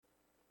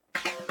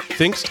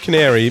Thinkst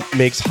Canary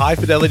makes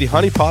high-fidelity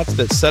honeypots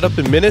that set up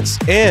in minutes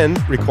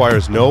and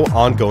requires no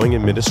ongoing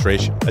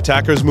administration.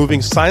 Attackers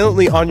moving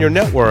silently on your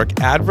network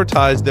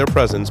advertise their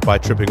presence by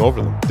tripping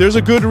over them. There's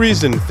a good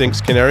reason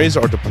Thinkst Canaries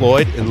are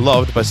deployed and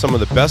loved by some of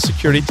the best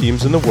security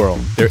teams in the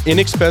world. They're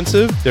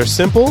inexpensive, they're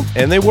simple,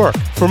 and they work.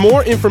 For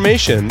more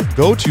information,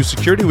 go to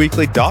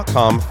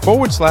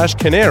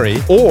securityweekly.com/canary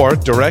or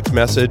direct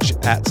message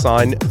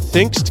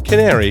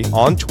 @ThinkstCanary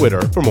on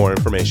Twitter for more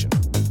information.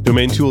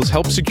 Domain Tools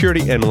help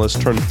security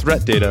analysts turn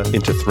threat data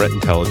into threat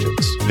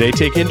intelligence. They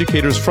take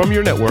indicators from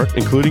your network,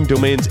 including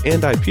domains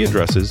and IP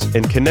addresses,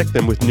 and connect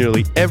them with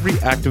nearly every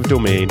active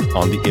domain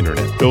on the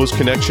internet. Those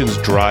connections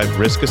drive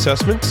risk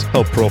assessments,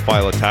 help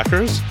profile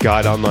attackers,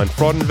 guide online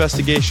fraud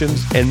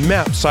investigations, and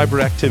map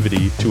cyber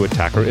activity to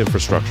attacker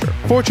infrastructure.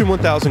 Fortune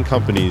 1000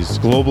 companies,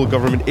 global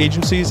government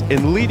agencies,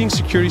 and leading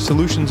security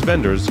solutions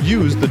vendors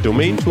use the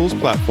Domain Tools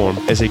platform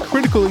as a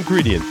critical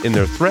ingredient in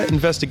their threat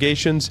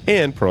investigations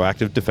and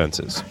proactive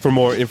defenses. For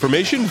more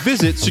information,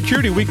 visit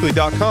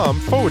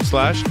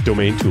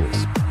securityweekly.com/domain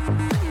tools.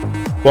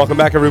 Welcome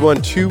back,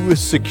 everyone, to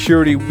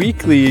Security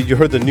Weekly. You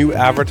heard the new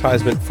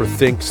advertisement for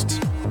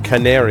Thinkst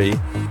Canary.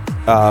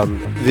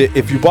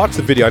 If you watch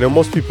the video, I know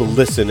most people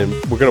listen, and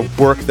we're going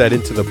to work that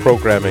into the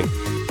programming.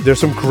 There's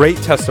some great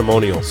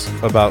testimonials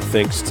about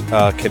Thinkst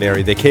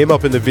Canary. They came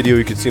up in the video.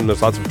 You can see them.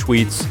 There's lots of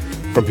tweets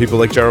from people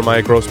like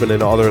Jeremiah Grossman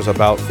and others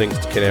about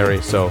Thinkst Canary.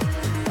 So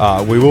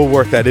we will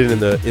work that in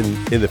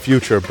the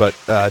future, but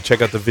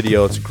check out the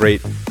video. It's a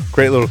great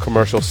little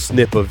commercial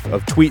snip of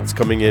tweets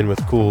coming in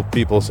with cool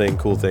people saying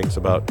cool things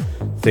about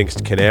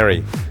Thinkst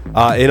Canary.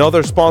 In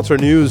other sponsor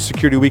news,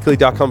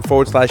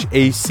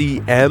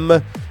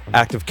 securityweekly.com/ACM.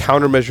 Active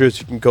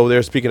countermeasures. You can go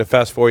there. Speaking of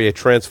fast Fourier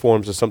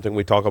transforms is something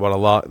we talk about a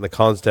lot in the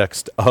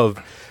context of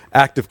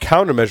active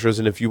countermeasures.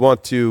 And if you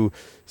want to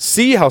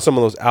see how some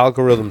of those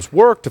algorithms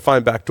work to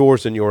find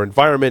backdoors in your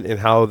environment and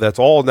how that's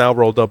all now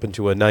rolled up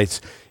into a nice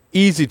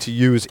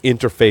easy-to-use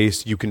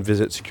interface, you can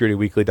visit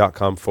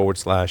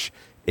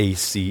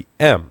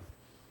securityweekly.com/ACM.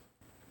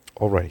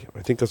 All right.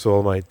 I think that's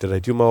all did I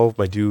do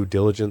my due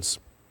diligence?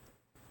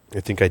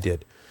 I think I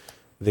did.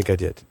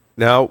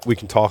 Now we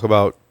can talk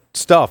about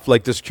stuff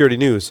like the security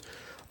news.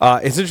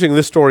 It's interesting.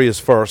 This story is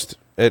first.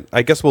 And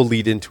I guess we'll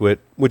lead into it,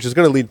 which is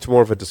going to lead to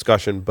more of a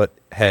discussion. But,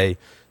 hey,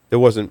 there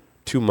wasn't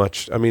too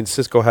much. I mean,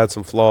 Cisco had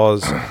some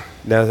flaws,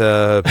 now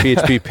the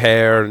PHP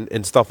pair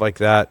and stuff like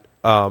that.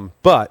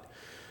 But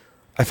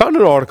I found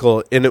an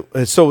article, and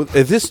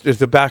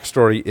the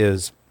backstory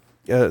is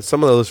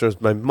some of the listeners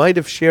might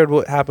have shared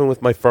what happened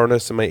with my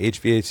furnace and my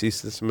HVAC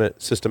system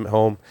at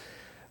home.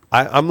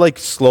 I'm like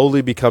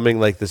slowly becoming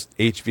like this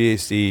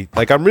HVAC.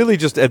 Like I'm really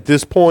just at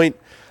this point,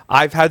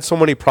 I've had so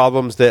many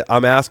problems that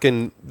I'm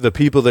asking the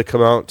people that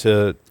come out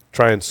to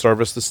try and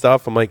service the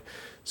stuff. I'm like,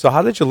 so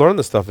how did you learn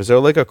this stuff? Is there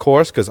like a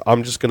course? Because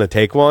I'm just going to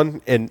take one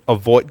and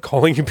avoid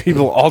calling you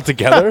people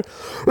altogether.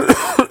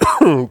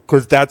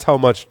 Because that's how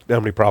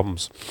many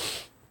problems.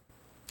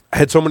 I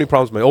had so many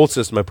problems with my old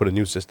system, I put a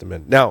new system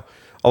in. Now,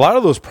 a lot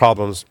of those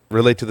problems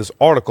relate to this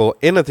article,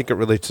 and I think it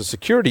relates to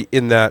security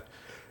in that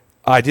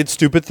I did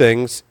stupid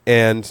things,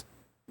 and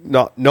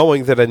not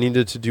knowing that I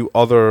needed to do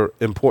other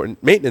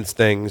important maintenance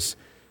things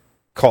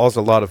caused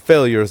a lot of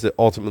failures that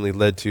ultimately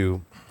led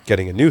to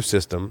getting a new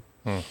system.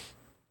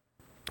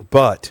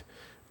 But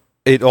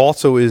it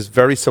also is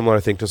very similar, I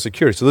think, to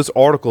security. So this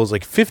article is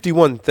like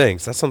 51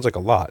 things. That sounds like a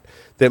lot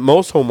that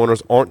most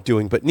homeowners aren't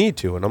doing but need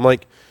to. And I'm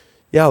like,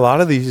 yeah, a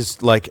lot of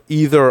these, like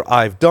either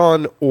I've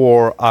done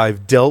or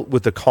I've dealt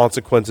with the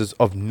consequences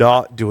of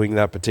not doing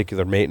that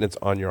particular maintenance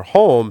on your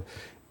home.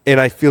 And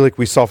I feel like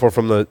we suffer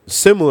from the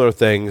similar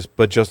things,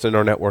 but just in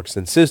our networks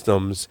and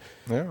systems.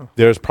 Yeah.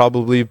 There's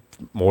probably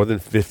more than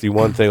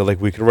 51 things. Like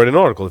we could write an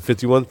article of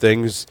 51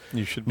 things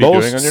you should be doing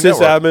on your network.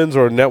 Most sysadmins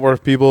or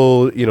network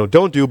people,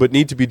 don't do, but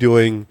need to be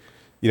doing,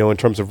 in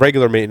terms of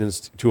regular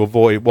maintenance to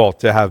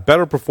to have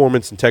better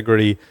performance,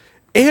 integrity,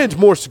 and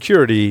more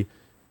security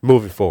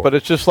moving forward. But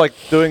it's just like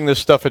doing this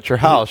stuff at your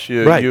house.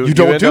 You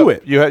don't do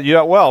it.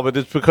 But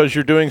it's because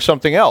you're doing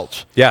something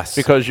else. Yes.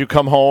 Because you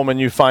come home and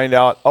you find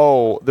out,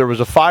 there was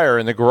a fire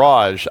in the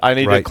garage. I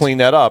need to clean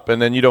that up.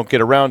 And then you don't get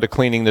around to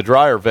cleaning the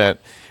dryer vent.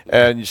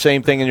 And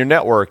same thing in your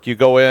network. You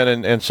go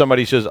in and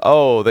somebody says,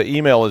 the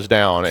email is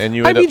down. And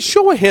you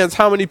show of hands,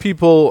 how many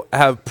people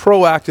have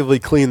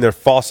proactively cleaned their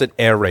faucet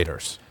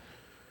aerators?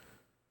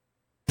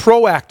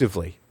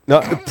 Proactively. No,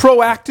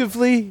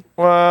 proactively?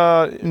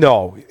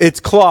 No. It's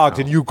clogged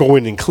and you go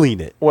in and clean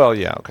it. Well,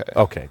 yeah, okay.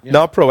 Okay. Yeah.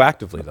 Not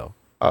proactively, though.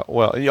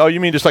 You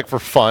mean just like for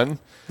fun?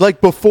 Like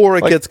before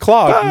it gets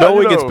clogged,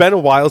 knowing it's been a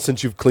while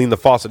since you've cleaned the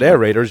faucet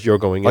aerators, you're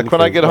going in. Like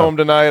when I get home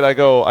tonight,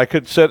 I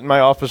could sit in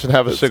my office and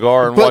have a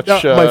cigar and watch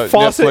my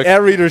faucet Netflix.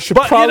 aerators should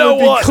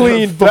probably be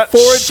cleaned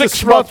before it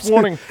disrupts.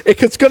 Warning.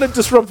 It's going to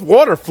disrupt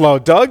water flow,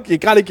 Doug. You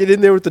got to get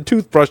in there with the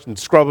toothbrush and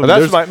scrub them.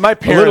 That's my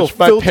parents.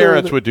 My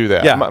parents would do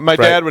that. Yeah, my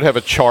dad would have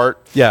a chart.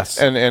 Yes,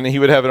 and he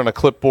would have it on a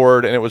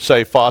clipboard, and it would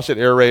say faucet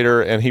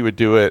aerator, and he would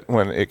do it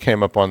when it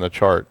came up on the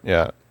chart.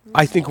 Yeah.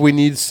 I think we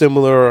need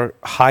similar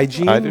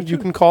hygiene, you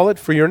can call it,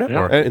 for your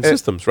network and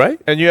systems, right?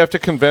 And you have to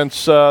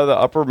convince the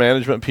upper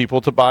management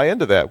people to buy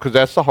into that, because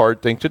that's the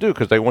hard thing to do,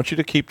 because they want you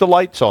to keep the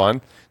lights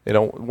on. They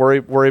don't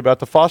worry about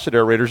the faucet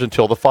aerators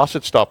until the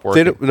faucets stop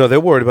working. They're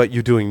worried about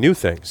you doing new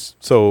things.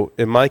 So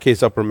in my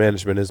case, upper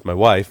management is my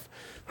wife,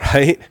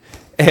 right?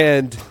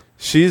 And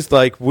she's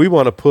like, we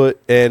want to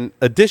put an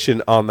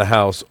addition on the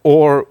house,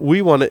 or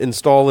we want to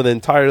install an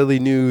entirely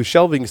new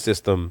shelving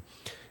system.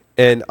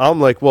 And I'm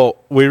like, well,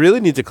 we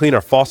really need to clean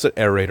our faucet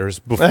aerators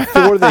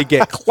before they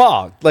get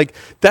clogged. Like,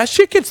 that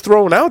shit gets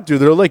thrown out, dude.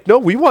 They're like, no,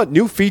 we want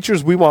new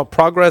features. We want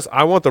progress.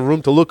 I want the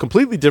room to look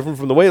completely different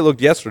from the way it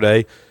looked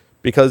yesterday,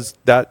 because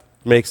that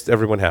makes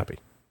everyone happy.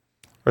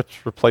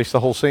 Let's replace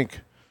the whole sink.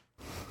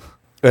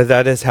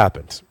 That has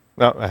happened.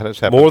 No, that has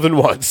happened more than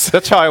once.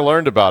 That's how I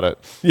learned about it.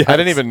 Yes. I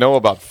didn't even know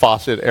about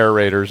faucet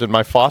aerators, and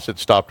my faucet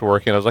stopped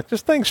working. I was like,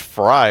 this thing's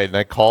fried. And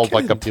I called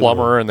like a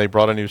plumber, and they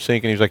brought a new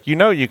sink, and he's like,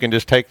 you can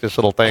just take this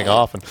little thing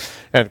off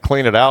and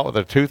clean it out with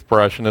a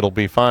toothbrush, and it'll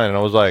be fine. And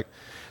I was like,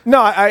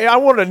 no, I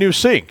wanted a new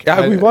sink.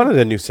 We wanted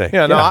a new sink.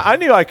 Yeah, no, I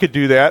knew I could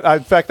do that.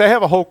 In fact, I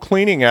have a whole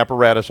cleaning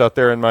apparatus out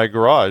there in my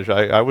garage.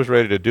 I was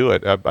ready to do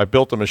it. I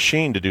built a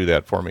machine to do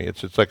that for me.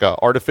 It's like an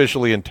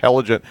artificially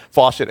intelligent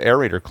faucet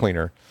aerator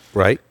cleaner.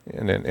 Right.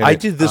 And I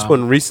did this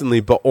one recently,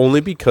 but only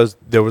because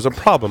there was a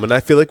problem. And I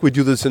feel like we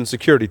do this in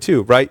security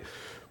too, right?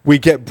 We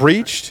get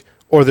breached,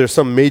 or there's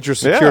some major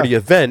security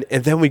event,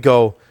 and then we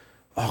go,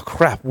 oh,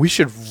 crap, we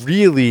should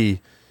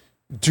really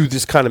do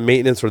this kind of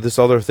maintenance or this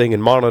other thing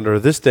and monitor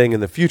this thing in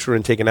the future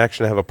and take an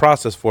action and have a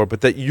process for it. But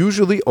that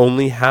usually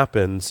only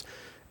happens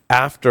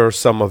after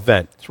some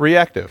event. It's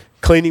reactive.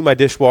 Cleaning my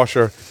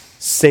dishwasher,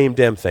 same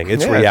damn thing.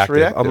 It's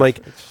reactive. I'm like,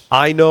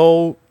 I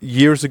know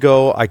years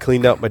ago I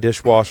cleaned out my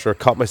dishwasher,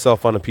 cut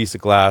myself on a piece of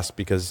glass,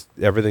 because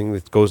everything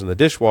that goes in the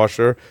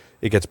dishwasher,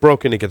 it gets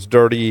broken, it gets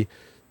dirty,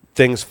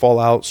 things fall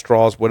out,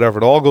 straws, whatever.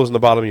 It all goes in the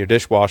bottom of your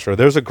dishwasher.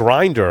 There's a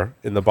grinder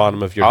in the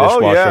bottom of your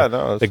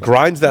dishwasher that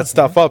grinds that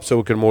stuff up so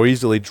it can more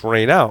easily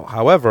drain out.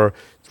 However,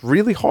 it's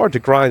really hard to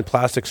grind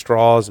plastic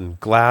straws and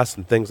glass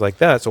and things like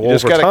that. So you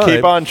just got to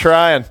keep on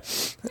trying.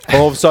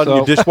 All of a sudden,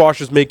 your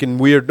dishwasher's making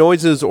weird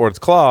noises, or it's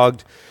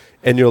clogged,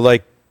 and you're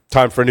like,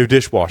 time for a new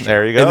dishwasher.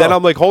 There you go. And then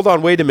I'm like, hold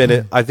on, wait a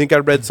minute. I think I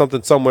read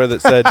something somewhere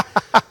that said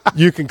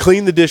you can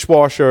clean the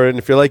dishwasher, and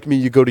if you're like me,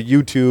 you go to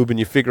YouTube and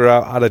you figure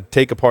out how to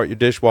take apart your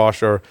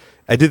dishwasher.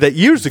 I did that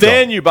years ago.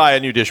 Then you buy a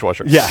new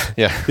dishwasher. Yeah.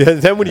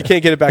 Then when you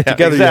can't get it back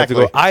together, you have to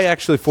go. I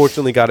actually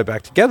fortunately got it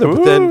back together.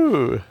 But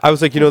then I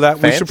was like,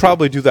 we should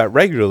probably do that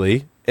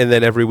regularly. And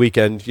then every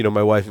weekend,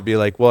 my wife would be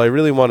like, well, I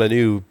really want a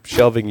new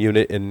shelving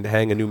unit and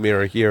hang a new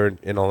mirror here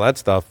and all that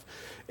stuff.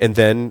 And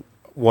then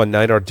one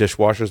night our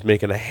dishwasher's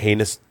making a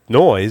heinous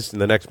noise,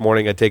 and the next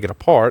morning I take it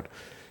apart,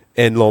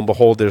 and lo and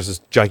behold, there's this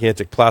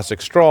gigantic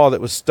plastic straw that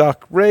was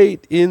stuck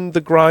right in the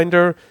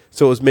grinder,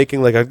 so it was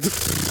making like a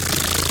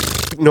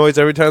noise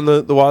every time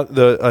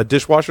the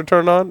dishwasher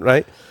turned on,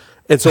 right?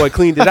 And so I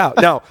cleaned it out.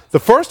 Now, the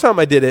first time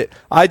I did it,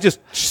 I just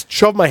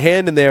shoved my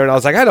hand in there, and I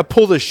was like, I had to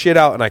pull this shit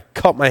out, and I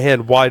cut my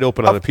hand wide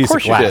open on a piece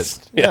of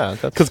glass. Yeah,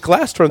 because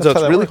glass turns out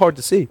it's really hard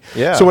to see.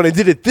 Yeah. So when I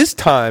did it this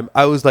time,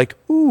 I was like,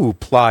 ooh,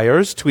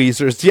 pliers,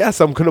 tweezers.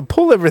 Yes, I'm going to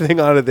pull everything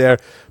out of there.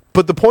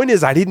 But the point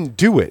is, I didn't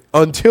do it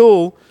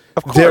until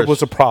there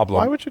was a problem.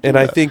 Why would you do and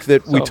that? I think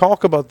that we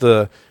talk about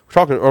we're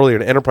talking earlier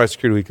in Enterprise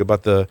Security Week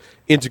about the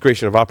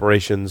integration of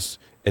operations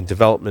and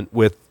development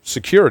with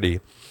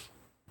security.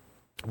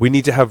 We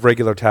need to have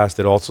regular tasks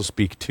that also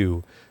speak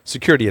to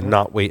security and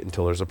not wait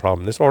until there's a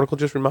problem. This article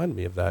just reminded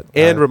me of that,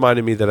 and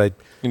reminded me that I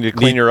need to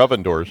clean your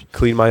oven doors.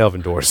 Clean my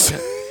oven doors.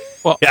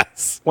 Well,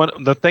 yes.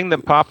 The thing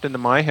that popped into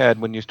my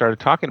head when you started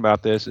talking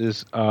about this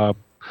is,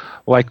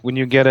 like when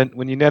you get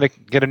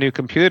a new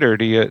computer,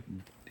 do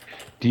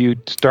you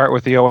start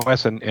with the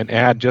OS and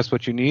add just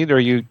what you need, or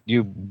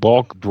you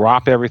bulk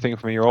drop everything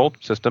from your old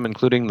system,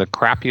 including the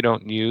crap you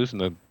don't use and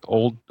the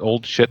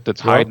old shit that's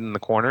hiding in the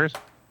corners?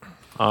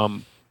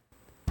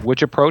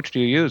 Which approach do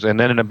you use? And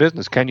then in a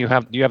business, do you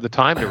have the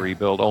time to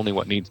rebuild only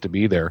what needs to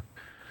be there?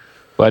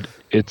 But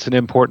it's an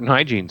important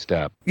hygiene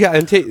step. Yeah,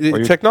 and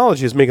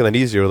technology is making that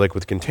easier. Like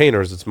with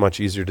containers, it's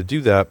much easier to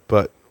do that.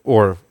 I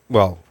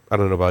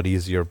don't know about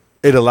easier.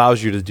 It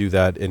allows you to do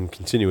that and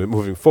continue it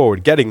moving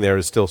forward. Getting there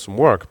is still some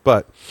work,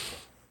 but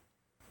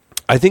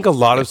I think a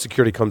lot of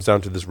security comes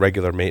down to this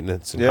regular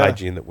maintenance and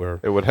hygiene that we're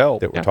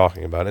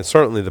talking about. And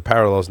certainly the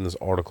parallels in this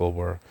article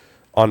were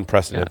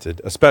unprecedented,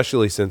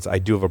 especially since I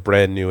do have a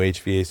brand new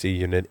HVAC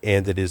unit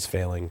and it is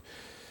failing,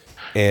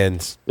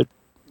 and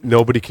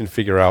nobody can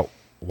figure out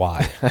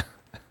why,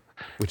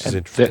 which is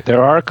interesting.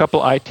 There are a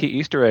couple IT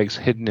Easter eggs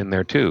hidden in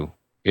there too.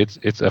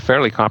 It's a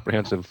fairly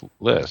comprehensive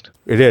list.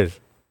 It is.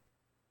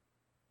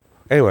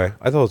 Anyway,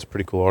 I thought it was a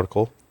pretty cool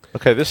article.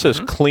 Okay, this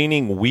says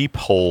cleaning weep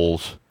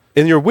holes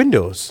in your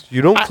windows.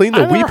 You don't clean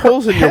the weep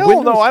holes in your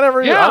windows? No, I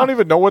don't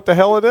even know what the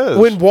hell it is.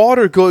 When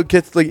water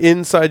gets like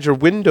inside your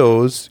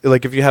windows,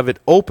 like if you have it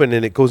open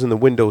and it goes in the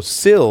window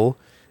sill,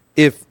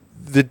 if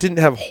it didn't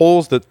have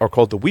holes that are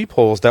called the weep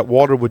holes, that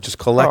water would just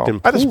collect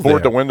and pool I just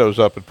board the windows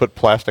up and put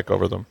plastic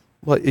over them.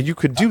 Well, you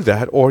could do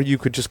that, or you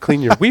could just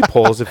clean your weep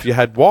holes if you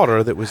had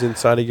water that was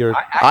inside of your.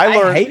 I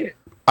learned. hate it.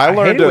 I hate it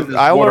when there's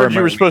I water learned in you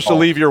my were supposed to weep hole.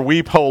 leave your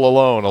weep hole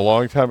alone a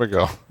long time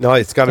ago. No,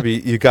 it's got to be.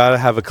 You got to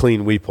have a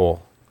clean weep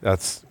hole.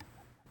 That's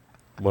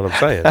what I'm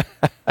saying.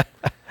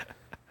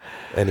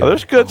 Anyway. Oh,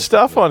 there's good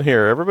stuff on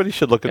here. Everybody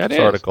should look at Yeah, this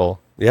it is. article.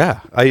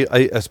 Yeah,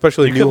 I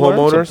especially You new can learn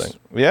homeowners. something.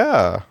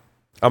 Yeah.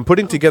 I'm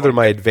putting together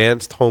my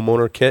advanced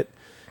homeowner kit,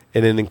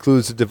 and it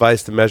includes a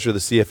device to measure the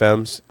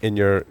CFMs in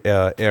your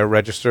air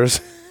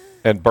registers,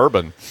 And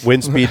bourbon.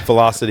 wind speed,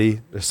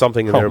 velocity. There's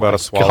something in there Oh about my a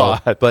swallow,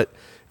 God. but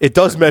it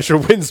does measure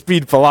wind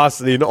speed,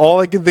 velocity, and all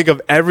I can think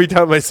of every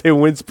time I say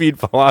wind speed,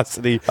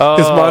 velocity is Oh.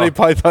 Monty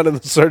Python in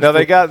the search. Now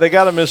they book.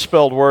 got a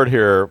misspelled word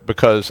here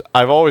because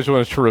I've always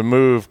wanted to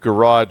remove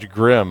garage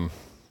grim.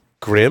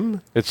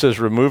 Grim. It says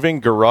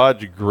removing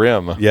garage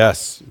grim.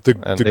 Yes, the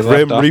And the they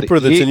Grim Left off Reaper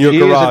the that's E- in your E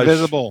is garage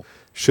invisible.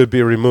 should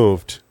be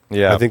removed.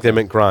 Yeah. I think they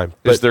meant grime.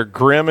 Is But there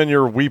grim in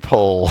your weep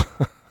hole?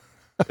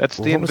 That's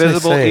the What was I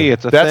invisible saying? E.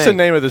 It's a That's the thing.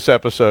 name of this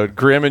episode.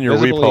 Grim in your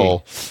weep Visible E.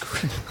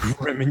 hole.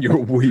 Grim in your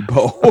weep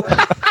hole.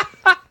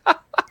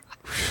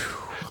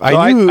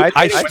 I knew I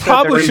I, said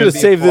probably there should have was a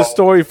saved this default.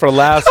 story for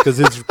last because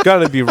it's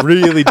going to be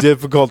really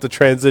difficult to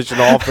transition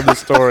off of the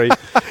story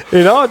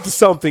and on to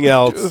something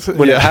else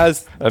when it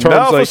has And terms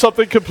now for like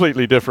something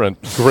completely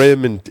different.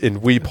 grim and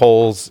weep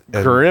holes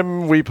and,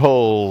 Grim weep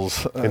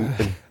holes. and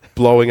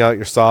blowing out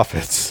your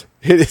soffits.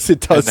 It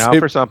does. And now say-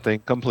 for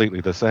something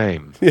completely the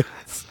same.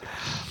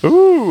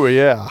 Ooh,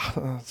 yeah.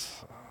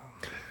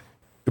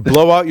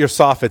 blow out your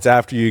soffits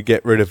after you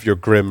get rid of your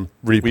grim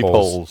weep Weep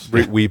holes.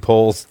 holes. Weep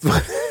holes.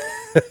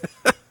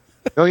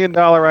 $1 million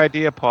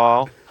idea,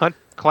 Paul.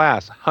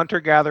 Class,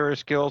 hunter-gatherer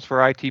skills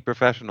for IT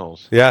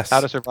professionals. Yes. How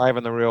to survive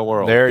in the real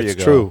world. There you It's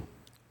go. true.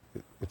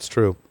 It's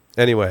true.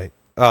 Anyway,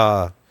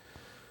 where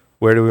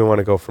do we want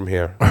to go from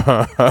here?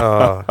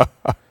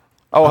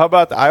 Oh, how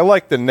about I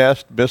like the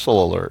Nest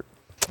missile alert.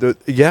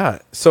 Yeah.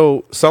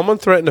 So someone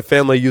threatened a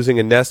family using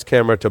a Nest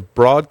camera to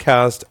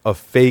broadcast a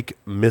fake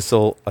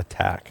missile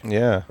attack.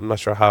 Yeah. I'm not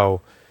sure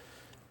how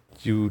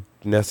do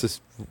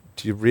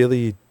you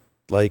really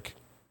like,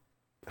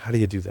 how do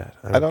you do that?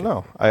 I don't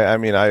know. I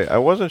mean, I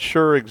wasn't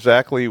sure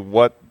exactly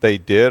what they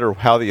did or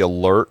how the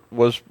alert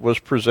was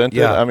presented.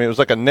 Yeah. I mean, it was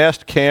like a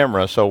Nest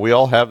camera, so we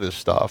all have this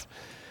stuff.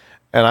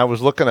 And I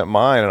was looking at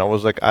mine, and I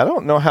was like, I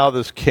don't know how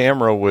this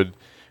camera would,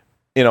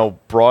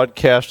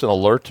 broadcast an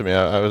alert to me.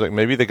 I was like,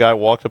 maybe the guy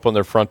walked up on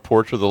their front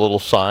porch with a little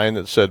sign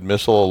that said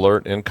 "missile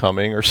alert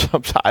incoming" or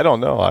something. I don't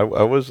know.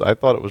 I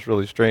thought it was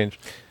really strange.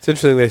 It's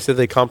interesting. They said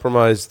they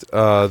compromised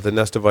the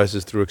Nest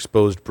devices through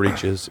exposed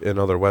breaches in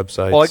other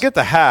websites. Well, I get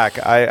the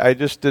hack. I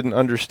just didn't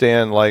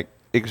understand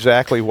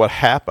exactly what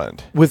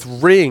happened. with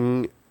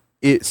Ring,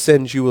 it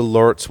sends you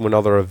alerts when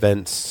other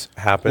events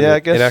happen. Yeah, I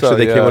guess and actually so,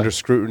 they came yeah. under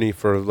scrutiny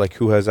for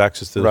who has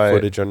access to the Right.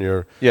 footage on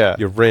your Yeah.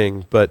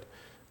 Ring, but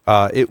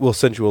it will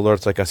send you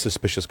alerts like a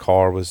suspicious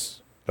car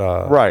was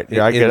Right.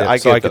 Yeah, I in get it. there. I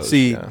So get I could those,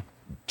 see yeah.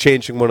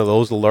 changing one of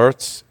those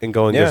alerts and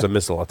going, Yeah. there's a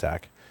missile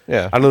attack.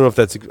 Yeah. I don't know if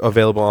that's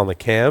available on the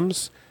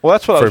cams Well,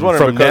 that's what I was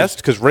wondering. from because- Nest,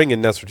 because Ring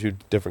and Nest are two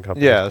different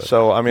companies. Yeah. but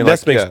So I mean,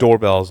 Nest makes yeah.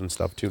 doorbells and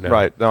stuff too now.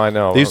 Right. No, I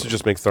know. They used to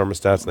just make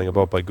thermostats, and they got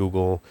bought by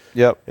Google,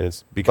 Yep. and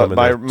it's But becoming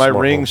my their smart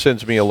Ring home.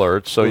 sends me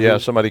alerts, so yeah,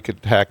 Mhm. somebody could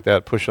hack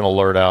that, push an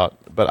alert out.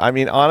 But I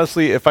mean,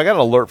 honestly, if I got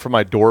an alert from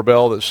my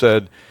doorbell that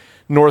said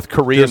North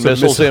Korean There's a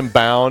missiles missile.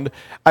 inbound,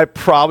 I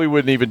probably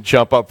wouldn't even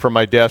jump up from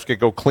my desk and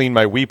go clean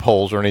my weep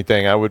holes or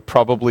anything. I would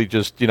probably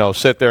just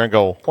sit there and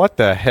go, "What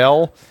the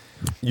hell?"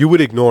 You would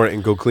ignore it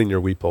and go clean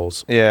your weep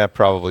holes. Yeah,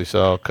 probably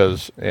so.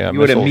 Because You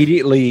would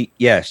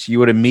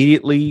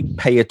immediately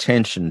pay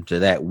attention to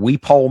that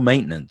weep hole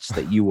maintenance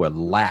that you were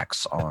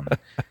lax on.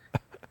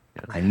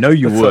 I know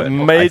you It's would. a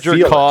major I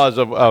feel it. cause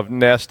of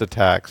Nest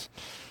attacks.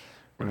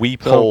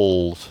 Weep So-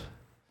 holes.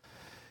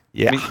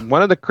 Yeah. I mean,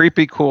 one of the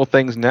creepy cool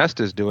things Nest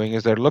is doing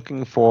is they're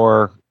looking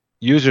for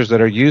users that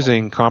are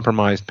using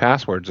compromised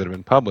passwords that have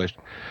been published.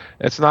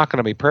 It's not going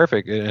to be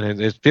perfect,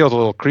 and it feels a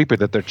little creepy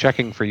that they're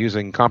checking for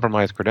using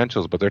compromised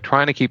credentials, but they're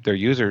trying to keep their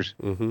users,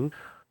 Mm-hmm.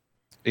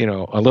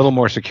 a little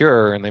more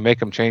secure, and they make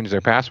them change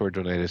their passwords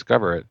when they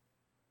discover it.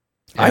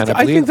 I And think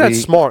believe that's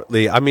smart,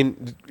 Lee. I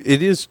mean,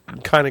 it is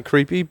kind of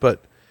creepy,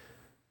 but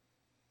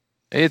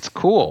it's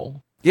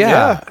cool.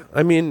 yeah.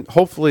 I mean,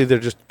 hopefully they're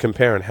just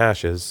comparing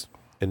hashes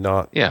and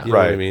not. Yeah. You know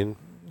what I Right. mean?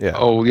 Yeah.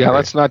 Oh yeah, Right.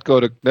 let's not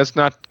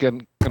get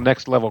the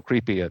next level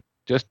creepy yet.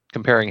 Just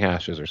comparing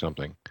hashes or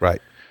something.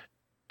 Right.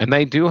 And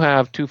they do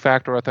have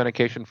two-factor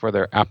authentication for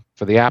their app,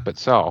 for the app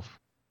itself,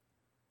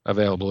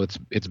 available.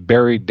 It's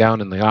buried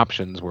down in the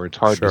options where it's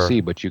hard to Sure. see,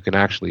 but you can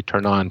actually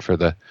turn on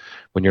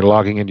when you're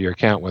logging into your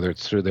account, whether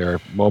it's through their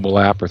mobile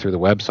app or through the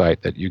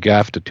website, that you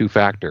have to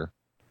two-factor.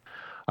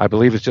 I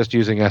believe it's just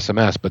using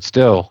SMS, but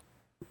still,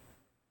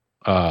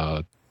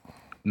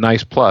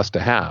 nice plus to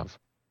have.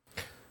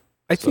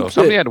 I So think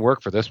somebody that had to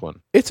work for this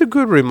one. it's a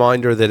good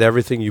reminder that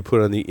everything you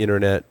put on the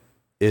internet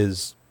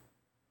is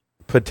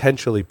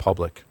potentially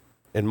public,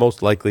 and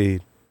most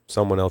likely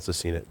someone else has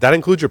seen it. That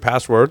includes your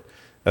password,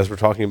 as we're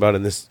talking about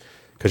in this,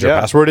 because your Yeah.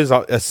 password is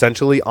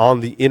essentially on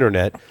the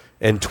internet,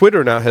 And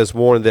Twitter now has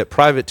warned that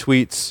private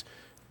tweets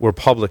were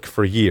public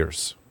for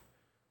years.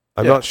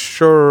 I'm not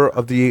sure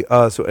of the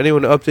so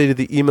anyone updated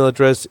the email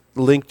address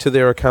linked to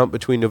their account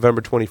between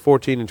November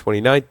 2014 and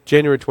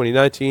January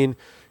 2019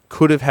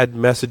 could have had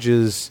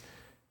messages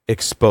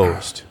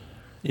exposed.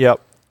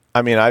 Yep.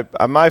 I mean,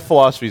 my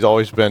philosophy's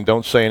always been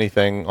don't say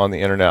anything on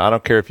the internet. I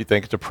don't care if you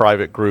think it's a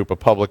private group, a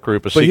public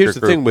group, a secret group. But here's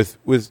the thing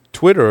with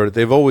Twitter,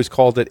 they've always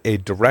called it a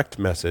direct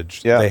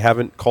message. Yeah. They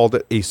haven't called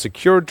it a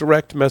secure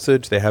direct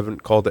message. They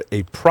haven't called it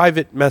a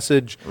private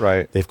message.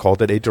 Right. They've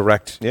called it a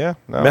direct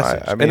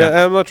message. I mean,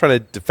 I'm not trying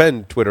to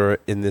defend Twitter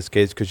in this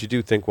case because you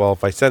do think, well,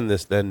 if I send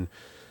this, then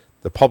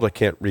the public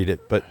can't read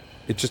it. But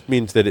it just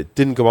means that it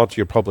didn't go out to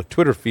your public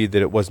Twitter feed,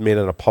 that it was made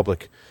on a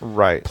public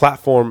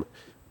platform.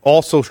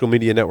 All social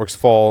media networks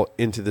fall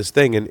into this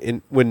thing.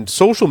 And when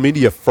social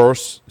media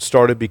first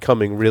started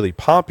becoming really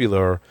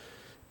popular,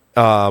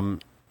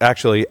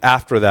 actually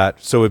after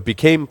that, so it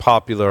became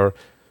popular,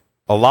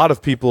 a lot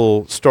of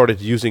people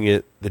started using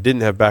it that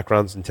didn't have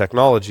backgrounds in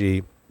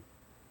technology.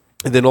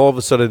 And then all of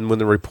a sudden, when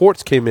the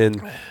reports came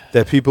in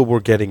that people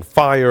were getting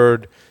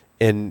fired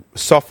and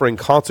suffering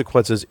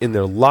consequences in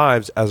their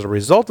lives as a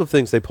result of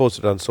things they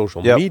posted on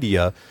social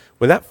media,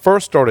 when that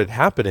first started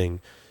happening,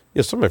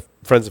 some of my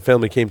friends and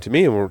family came to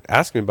me and were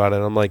asking me about it.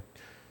 And I'm like,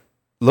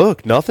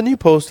 look, nothing you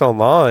post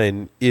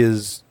online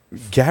is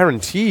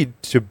guaranteed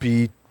to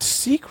be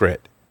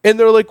secret. And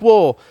they're like,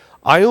 well,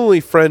 I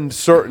only friend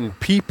certain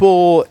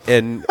people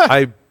and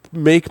I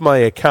make my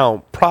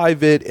account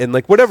private and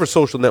like whatever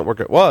social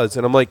network it was.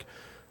 And I'm like,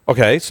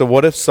 okay, so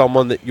what if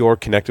someone that you're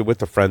connected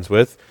with or friends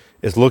with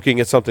is looking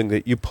at something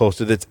that you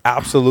posted that's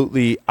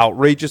absolutely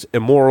outrageous,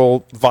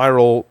 immoral,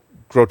 viral,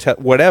 grotesque,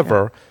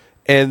 whatever,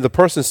 and the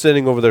person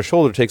sitting over their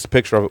shoulder takes a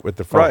picture of it with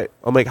their phone. Right.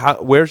 I'm like,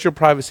 where's your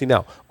privacy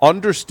now?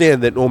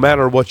 Understand that no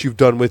matter what you've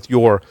done with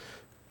your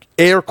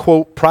air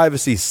quote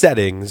privacy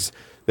settings,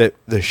 that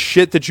the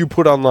shit that you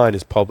put online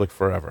is public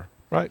forever.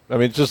 Right. I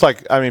mean, just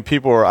like,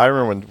 people were, I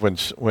remember when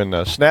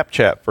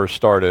Snapchat first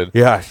started.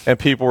 Yeah. And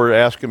people were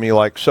asking me,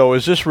 like, so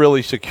is this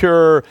really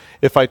secure?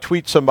 If I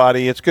tweet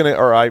somebody, it's going to,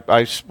 or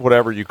I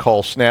whatever you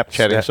call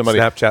Snapchatting somebody.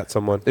 Snapchat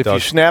someone. If Doug,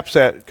 you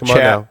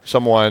Snapchat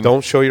someone.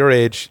 Don't show your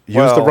age.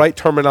 Use the right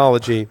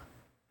terminology.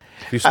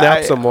 If you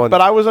snap someone. But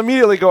I was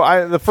immediately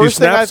the first if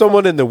you thing snap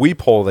someone in the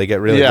weep hole, they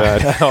get really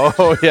mad.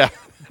 Oh, yeah.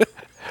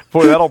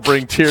 Boy, that'll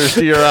bring tears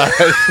to your eyes.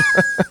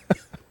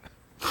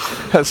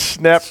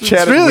 Snapchat.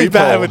 It's really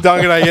bad when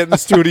Doug and I get in the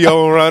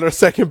studio and we're on our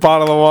second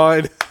bottle of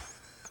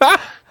wine.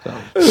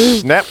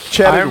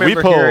 Snapchat. I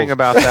remember hearing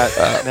about that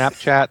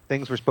Snapchat.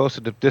 Things were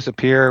supposed to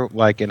disappear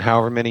like in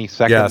however many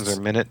seconds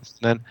or minutes.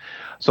 And then,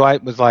 so I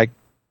was like,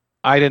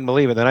 I didn't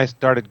believe it. Then I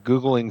started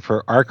Googling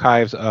for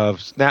archives of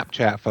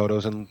Snapchat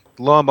photos, and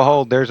lo and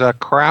behold, there's a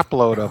crap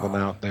load of them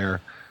out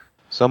there.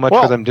 So much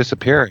for them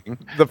disappearing.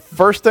 The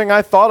first thing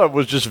I thought of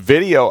was just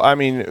video. I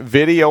mean,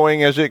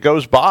 videoing as it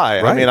goes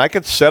by. Right. I mean, I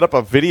could set up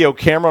a video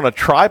camera on a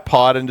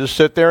tripod and just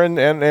sit there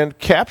and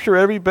capture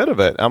every bit of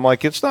it. I'm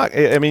like, it's not.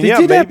 I mean, they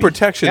did have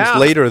protections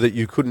later that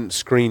you couldn't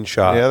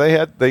screenshot.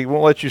 Yeah, they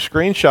won't let you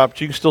screenshot, but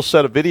you can still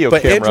set a video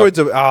camera. But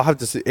I'll have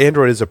to say,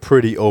 Android is a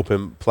pretty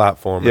open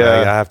platform.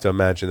 Yeah. I have to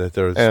imagine that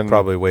there's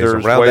probably ways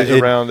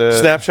around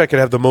it. Snapchat could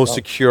have the most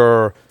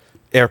secure,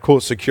 air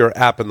quote, secure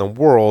app in the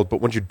world,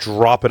 but once you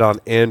drop it on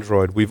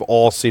Android, we've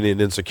all seen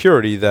an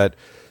insecurity that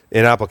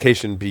an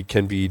application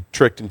can be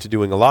tricked into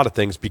doing a lot of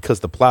things because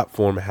the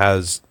platform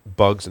has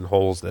bugs and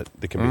holes that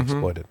can be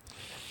exploited.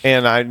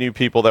 And I knew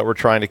people that were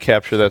trying to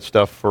capture that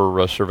stuff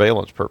for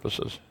surveillance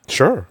purposes.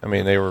 Sure. I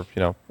mean, they were,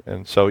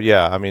 and so,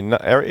 I mean,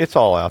 it's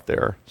all out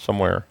there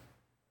somewhere.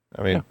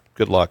 I mean,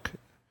 good luck.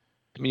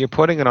 I mean, you're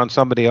putting it on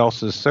somebody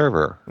else's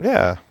server.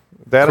 Yeah.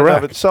 That in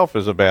of itself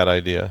is a bad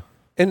idea.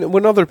 And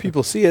when other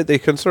people see it, they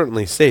can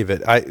certainly save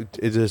it.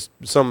 It is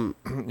some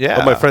of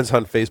my friends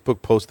on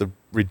Facebook post the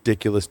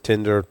ridiculous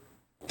Tinder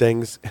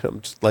things, and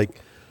I'm just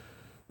like,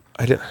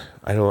 I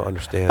don't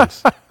understand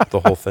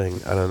the whole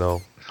thing. I don't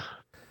know.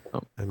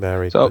 I'm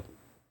married. So,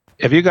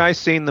 have you guys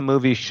seen the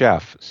movie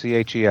Chef?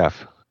 CHEF.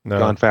 No.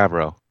 Jon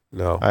Favreau.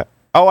 No.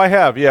 I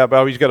have. Yeah,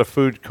 but he's got a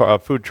food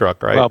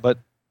truck, right? Well, but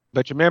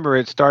you remember,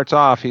 it starts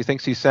off. He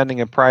thinks he's sending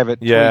a private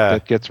tweet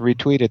that gets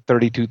retweeted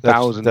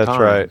 32,000 times. That's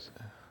right.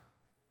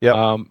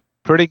 Yeah.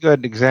 Pretty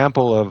good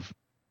example of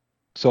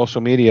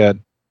social media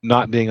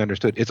not being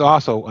understood. It's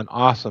also an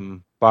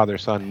awesome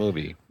father-son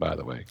movie, by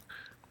the way.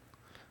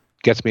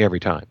 Gets me every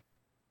time.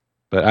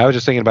 But I was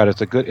just thinking about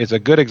it. It's a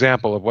good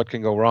example of what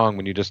can go wrong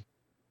when you just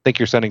think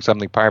you're sending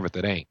something private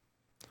that ain't.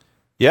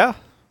 Yeah.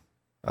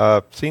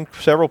 Seen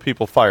several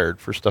people fired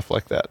for stuff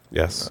like that.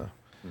 Yes.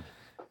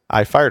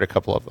 I fired a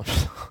couple of them.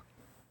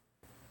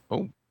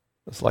 Oh.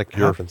 It's like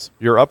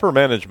your upper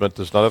management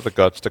does not have the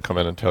guts to come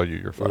in and tell you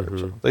you're fired.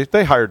 So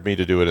they hired me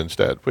to do it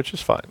instead, which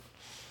is fine.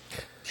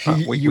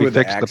 We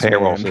fixed the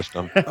payroll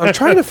system. I'm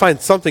trying to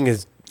find something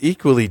as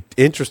equally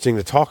interesting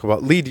to talk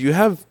about. Lee, do you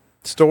have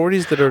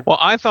stories that are... Well,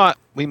 I thought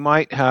we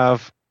might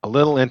have a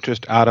little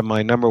interest out of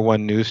my number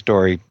one news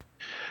story.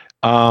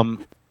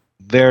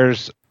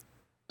 There's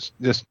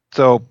this...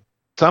 So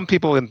some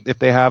people, if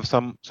they have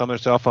some of their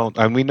cell phone,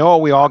 and we know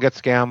we all get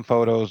scam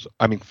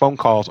phone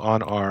calls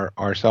on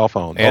our cell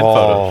phones And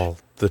all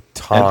the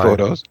time. and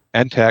photos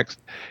and text.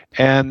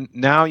 And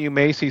now you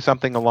may see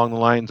something along the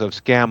lines of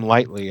scam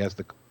lightly as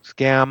the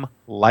scam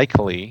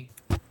likely.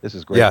 This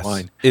is a great Yes.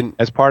 line In,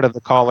 as part of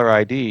the caller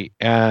ID.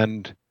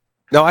 And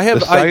now I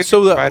have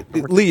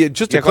Lee,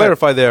 just to Yeah, go ahead.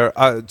 clarify there.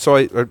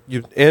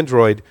 You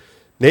Android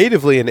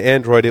natively in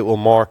Android it will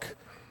mark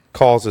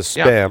calls as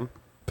Yeah. spam,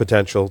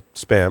 potential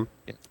spam,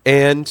 Yeah.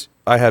 and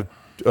I have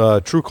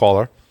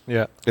Truecaller,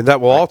 Yeah. and that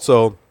will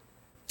also.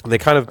 They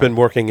kind of been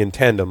working in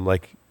tandem.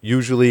 Like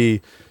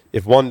usually,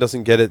 if one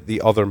doesn't get it,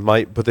 the other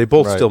might, but they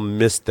both Right. still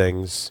miss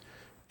things.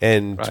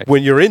 And Right.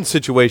 when you're in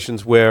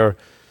situations where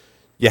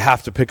you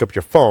have to pick up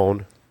your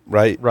phone,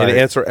 right, Right. and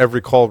answer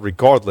every call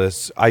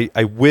regardless, I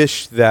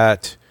wish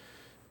that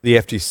the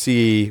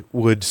FTC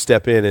would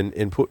step in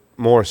and put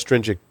more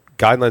stringent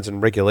guidelines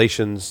and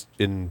regulations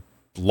in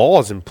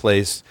laws in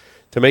place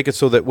to make it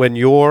so that when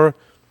your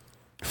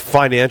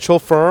financial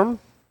firm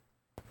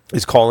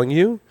is calling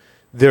you,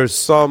 there's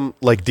some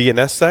like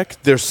DNSSEC.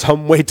 There's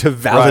some way to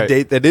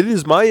validate that it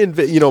is my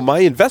my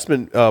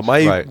investment,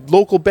 my Right.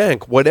 local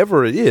bank,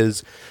 whatever it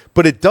is.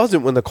 But it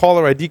doesn't when the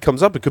caller ID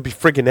comes up. It could be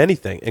friggin'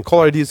 anything, and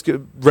caller ID is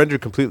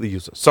rendered completely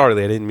useless. Sorry,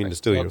 Lee, I didn't mean to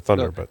steal your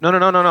thunder, but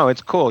No.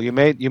 It's cool. You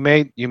made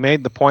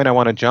the point I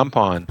want to jump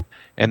on,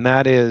 and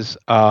that is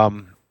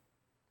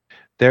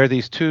there are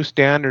these two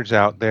standards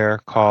out there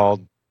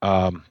called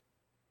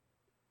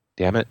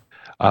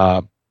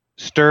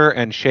Stir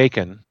and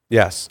Shaken.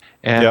 yes,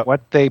 And Yep.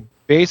 what they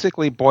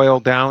basically boil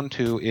down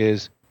to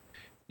is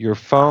your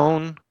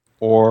phone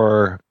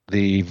or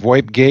the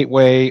VoIP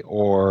gateway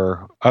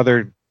or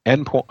other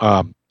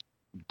endpoint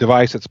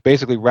device that's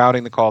basically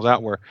routing the calls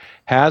outward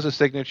has a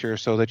signature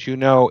so that you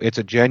know it's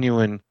a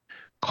genuine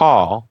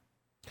call.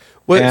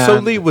 Well, so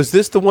And- Lee, was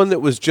this the one that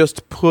was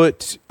just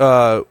put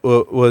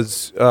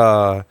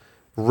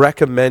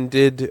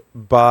recommended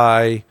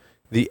by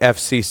the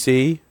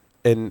FCC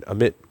and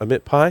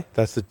Amit Pai?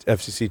 That's the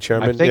FCC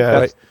chairman. I think Yeah,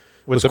 that's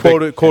was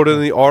the quoted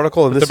in the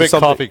article, and the this big is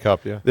something coffee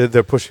cup, yeah.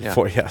 they're pushing Yeah.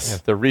 for. Yes, Yeah,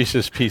 the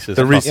Reese's Pieces.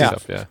 The coffee Reese's-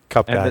 cup, yeah.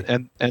 cup guy.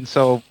 and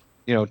so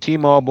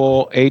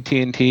T-Mobile,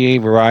 AT&T,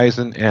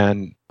 Verizon,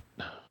 and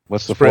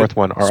what's the Sprint. fourth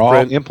one are Sprint.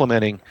 all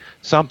implementing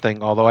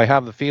something. Although I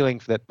have the feeling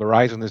that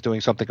Verizon is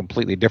doing something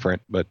completely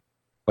different, but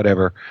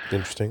whatever.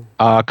 Interesting.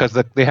 Because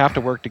they have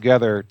to work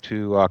together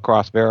to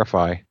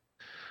cross-verify.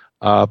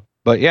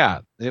 But yeah,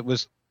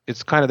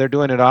 it's kind of they're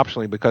doing it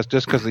optionally because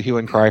the hue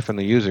and cry from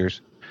the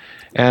users.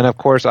 And of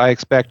course, I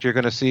expect you're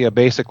going to see a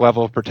basic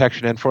level of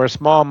protection. And for a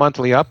small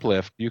monthly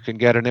uplift, you can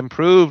get an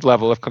improved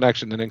level of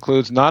connection that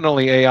includes not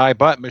only AI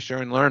but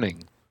machine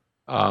learning.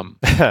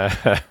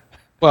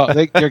 Well,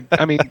 they're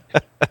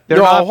No,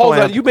 not hold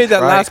on. You made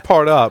that right? last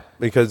part up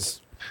because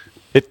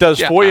It does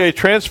Yeah. Fourier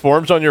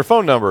transforms on your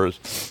phone numbers.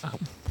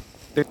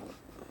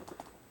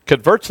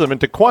 Converts them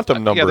into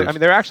quantum numbers. Yeah,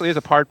 there actually is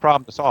a hard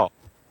problem to solve.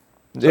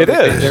 It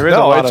there- is. there is a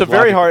No, lot it's a of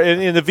very logic. hard.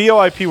 In the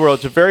VoIP world,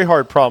 it's a very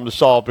hard problem to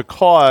solve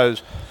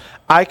because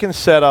I can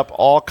set up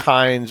all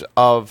kinds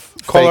of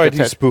caller fake ID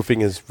atten-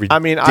 spoofing is I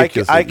ridiculous.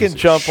 mean, I can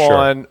jump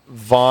on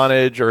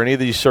Vonage or any of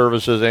these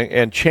services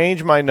and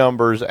change my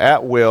numbers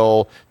at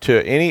will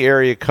to any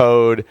area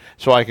code,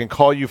 so I can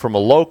call you from a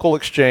local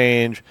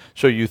exchange.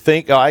 So you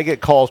think I get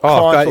calls Oh,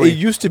 God, constantly. it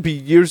used to be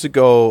years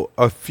ago.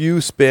 A few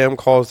spam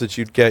calls that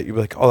you'd get, you'd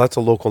be like, "Oh, that's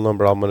a local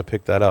number. I'm going to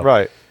pick that up."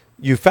 Right.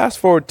 You fast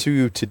forward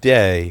to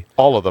today,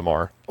 All of them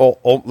are.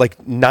 like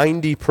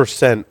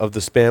 90% of the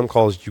spam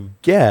calls you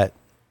get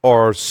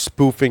are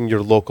spoofing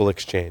your local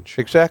exchange.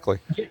 Exactly.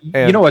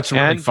 You know what's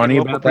really And funny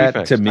local about that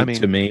prefix.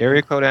 to me?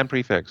 area code and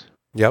prefix.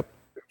 Yep.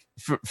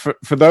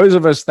 For those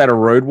of us that are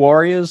road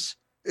warriors,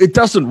 it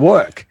doesn't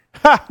work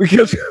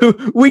because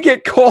we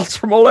get calls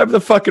from all over the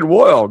fucking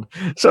world.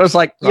 So it's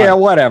like, yeah,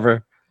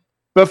 whatever.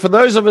 But for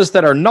those of us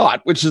that are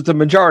not, which is the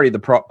majority of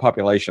the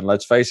population,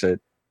 let's face it,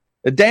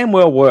 it damn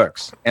well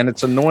works, and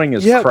it's annoying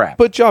as crap.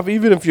 But Jeff,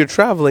 even if you're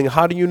traveling,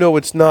 how do you know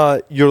it's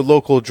not your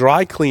local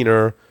dry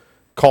cleaner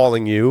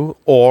calling you,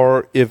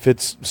 or if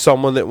it's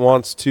someone that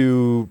wants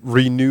to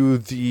renew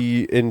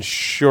the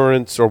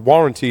insurance or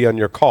warranty on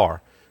your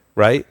car,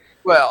 right?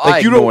 Well,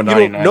 Like you don't know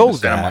 99%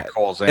 of my that.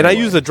 calls And I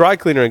anyway. use the dry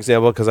cleaner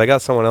example because I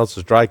got someone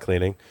else's dry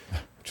cleaning,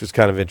 which was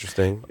kind of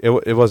interesting. It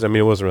was, I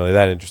mean, it wasn't really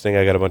that interesting.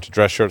 I got a bunch of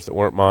dress shirts that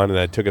weren't mine, and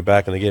I took it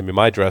back, and they gave me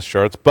my dress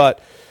shirts. But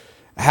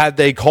had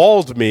they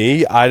called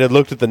me, I'd have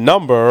looked at the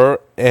number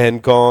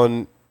and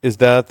gone, is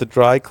that the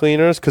dry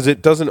cleaners? Because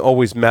it doesn't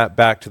always map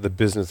back to the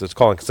business that's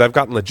calling. Because I've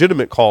gotten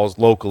legitimate calls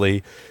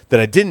locally that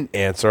I didn't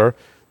answer,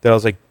 that I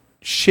was like,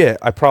 shit,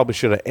 I probably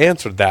should have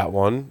answered that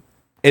one.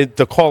 And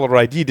the caller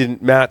ID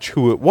didn't match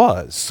who it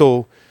was.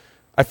 So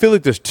I feel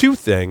like there's two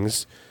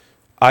things.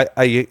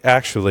 I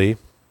actually,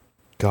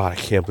 God, I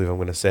can't believe I'm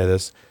going to say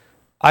this.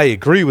 I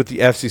agree with the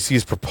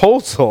FCC's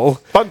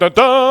proposal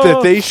that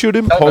they should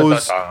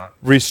impose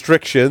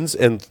restrictions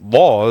and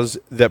laws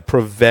that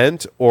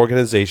prevent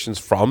organizations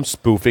from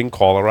spoofing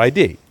caller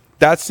ID.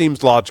 That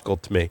seems logical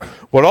to me.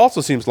 What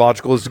also seems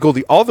logical is to go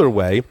the other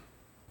way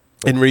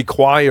and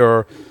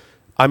require,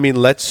 I mean,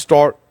 let's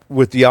start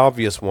with the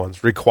obvious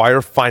ones.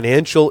 Require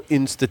financial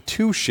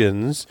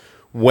institutions,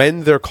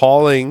 when they're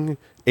calling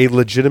a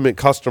legitimate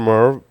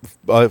customer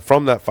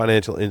from that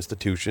financial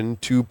institution,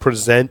 to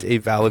present a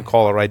valid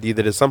caller ID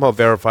that is somehow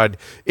verified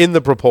in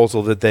the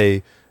proposal that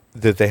they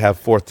have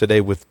forth today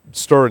with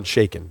Stir and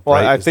Shaken. Well,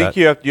 right? I think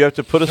you have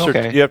to put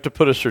Okay.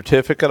 a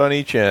certificate on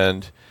each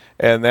end,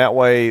 and that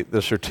way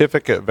the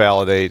certificate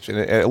validates, and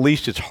at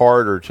least it's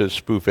harder to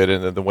spoof it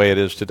in the way it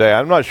is today.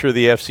 I'm not sure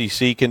the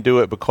FCC can do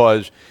it,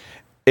 because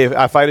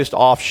if I just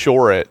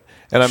offshore it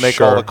and I make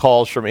all the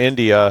calls from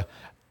India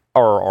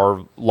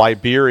or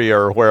Liberia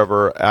or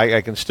wherever,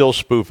 I can still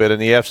spoof it,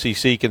 and the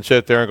FCC can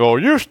sit there and go,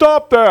 "You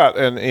stop that,"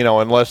 and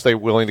unless they're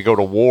willing to go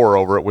to war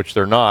over it, which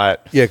they're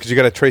not. Yeah, because you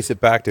got to trace it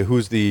back to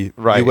who's the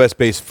Right.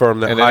 U.S.-based firm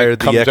that hired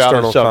the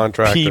external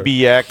contractor.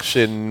 PBX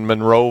in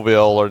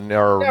Monroeville or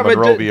Yeah,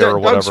 Monrovia or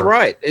Doug's whatever.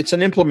 right. It's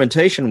an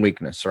implementation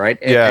weakness, right?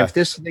 And Yeah. if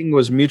this thing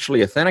was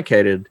mutually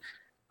authenticated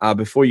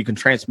before you can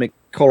transmit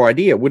caller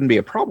ID, it wouldn't be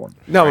a problem.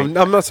 No, right?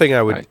 I'm not saying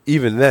I would Right.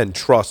 even then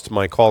trust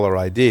my caller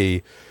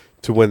ID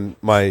to when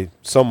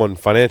someone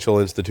financial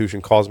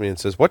institution calls me and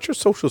says, "What's your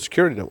social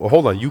security number?" Well,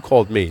 hold on, you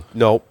called me.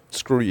 No,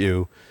 screw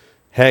you.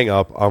 Hang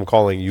up. I'm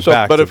calling you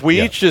back. But if we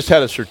each just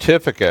had a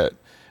certificate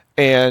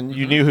and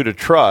you knew who to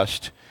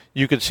trust,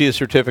 you could see a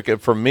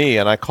certificate from me,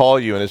 and I call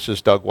you, and it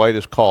says Doug White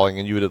is calling,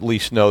 and you would at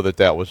least know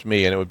that was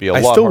me, and it would be a I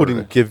lot still harder.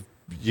 wouldn't give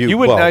you. You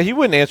wouldn't. well, He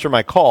wouldn't answer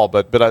my call,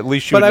 but at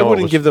least you. but would I know it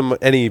wouldn't was- give them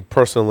any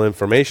personal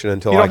information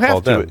until You I don't have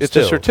called to. them. It's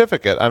still. a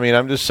certificate. I mean,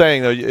 I'm just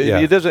saying though. Yeah.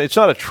 It doesn't. It's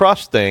not a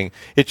trust thing.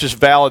 It just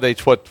validates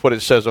what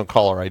it says on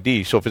caller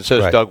ID. So if it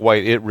says Right. Doug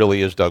White, it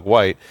really is Doug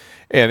White.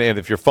 And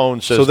if your phone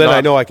says So then not,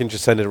 I know I can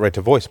just send it right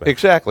to voicemail.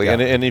 exactly. Yeah.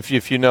 And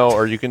if you know,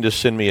 or you can just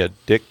send me a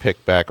dick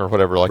pic back or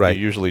whatever, like Right.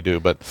 you usually do.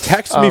 But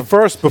Text me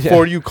first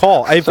before you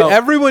call. If So-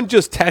 everyone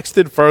just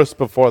texted first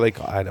before they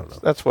call, I don't know.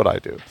 that's what I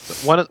do.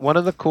 One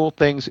of the cool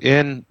things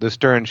in the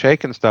Stir and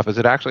Shaken stuff is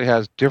it actually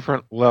has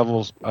different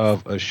levels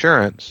of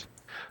assurance.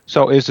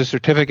 So is the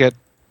certificate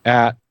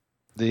at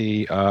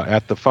the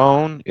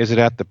phone? Is it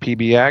at the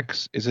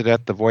PBX? Is it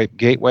at the VoIP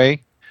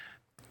gateway?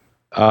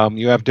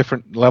 You have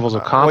different levels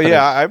of Well, confidence.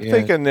 yeah, I'm in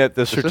thinking that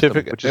the system,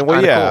 certificate. which is Well,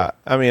 kinda yeah,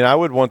 cool. I mean, I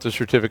would want the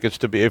certificates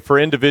to be for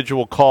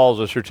individual calls.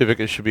 A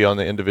certificate should be on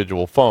the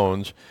individual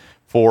phones.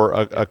 For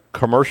a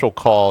commercial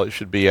call, it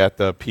should be at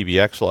the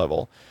PBX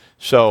level.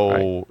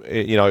 So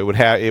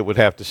it would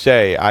have to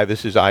say,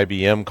 this is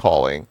IBM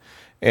calling,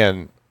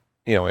 and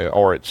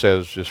or it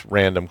says just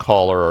random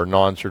caller or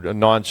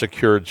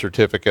non-secured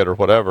certificate or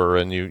whatever,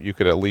 and you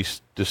could at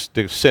least just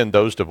send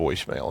those to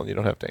voicemail, and you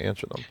don't have to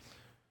answer them.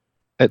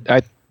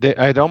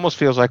 It almost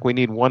feels like we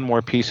need one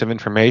more piece of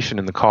information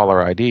in the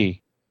caller ID,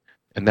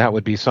 and that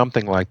would be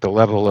something like the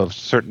level of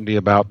certainty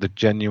about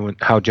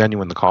how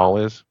genuine the call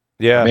is.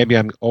 Yeah, Maybe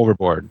I'm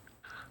overboard,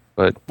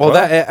 but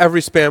That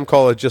every spam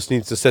caller just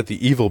needs to set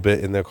the evil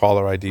bit in their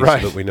caller ID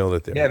Right. so that we know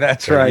that they're Yeah,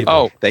 that's they're right. evil.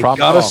 oh, They problem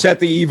gotta solved. set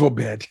the evil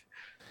bit.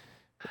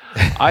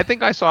 I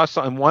think I saw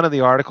in one of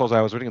the articles I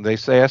was reading. They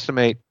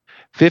estimate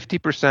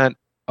 50%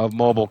 of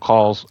mobile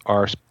calls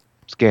are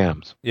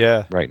scams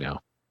yeah. right now.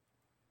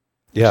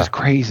 Yeah, It's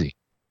crazy.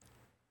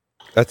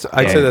 I'd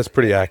say that's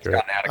pretty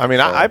accurate. I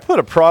mean, I put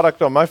a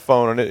product on my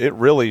phone, and it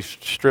really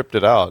stripped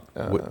it out.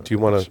 Do you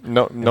want to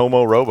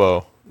Nomo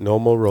Robo?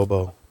 Nomo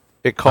Robo?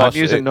 It I'm costs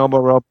using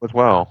Nomorobo as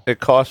well. it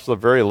costs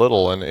very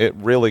little, and it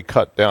really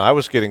cut down. I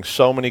was getting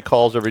so many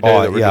calls every day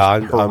Oh, that were yeah,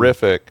 just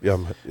horrific. Yeah,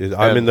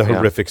 I'm in the yeah.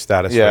 horrific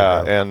status. Yeah,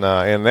 right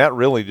now. and that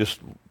really just,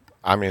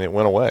 I mean, it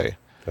went away.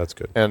 That's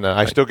good. And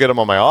I still get them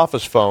on my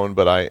office phone,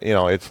 but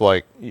it's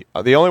like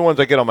the only ones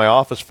I get on my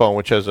office phone,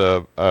 which has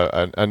a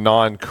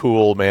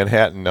non-cool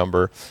Manhattan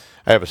number.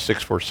 I have a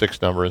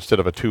 646 number instead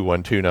of a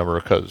 212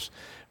 number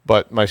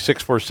but my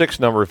 646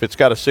 number, if it's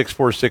got a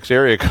 646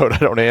 area code, I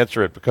don't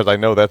answer it because I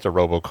know that's a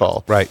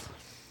robocall. Right.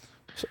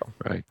 So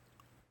Right.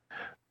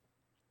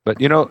 But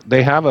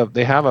they have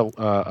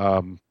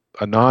a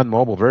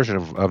non-mobile version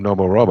of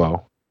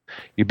Nomorobo.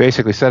 You're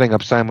basically setting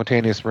up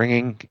simultaneous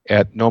ringing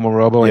at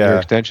Nomorobo and your Yeah.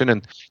 extension,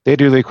 and they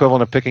do the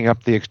equivalent of picking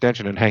up the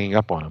extension and hanging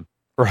up on them.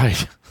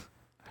 right,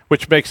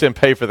 which makes them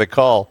pay for the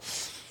call.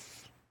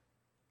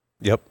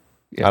 Yep.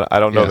 Yeah. I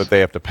don't know Yes. that they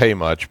have to pay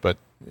much, but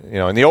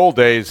in the old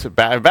days,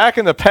 back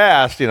in the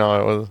past, it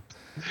was.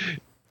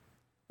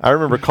 I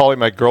remember calling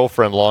my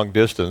girlfriend long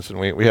distance, and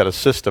we had a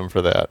system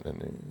for that.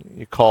 And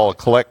you call a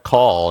collect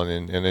call,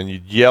 and then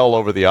you yell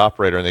over the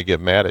operator, and they get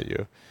mad at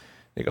you.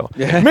 You go,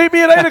 meet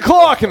me at 8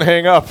 o'clock, and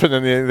hang up. And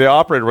then the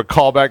operator would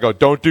call back, and go,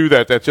 don't do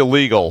that. That's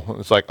illegal. And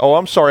it's like, oh,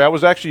 I'm sorry. I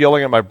was actually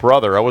yelling at my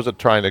brother. I wasn't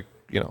trying to,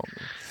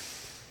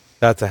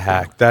 That's a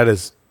hack. That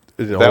is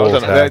an That old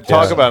was hack.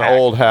 talk yeah. about an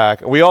old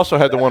hack. We also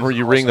had the one where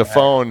you ring the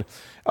phone.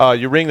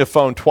 You ring the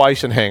phone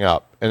twice and hang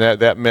up, and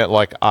that meant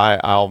like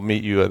I'll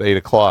meet you at 8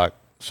 o'clock,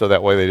 so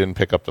that way they didn't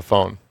pick up the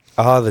phone.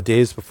 The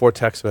days before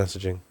text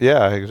messaging.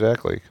 Yeah,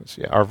 exactly.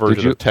 Our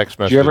version of text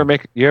messaging. Do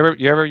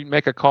you ever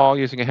make a call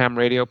using a ham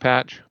radio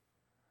patch?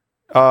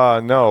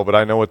 No, but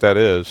I know what that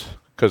is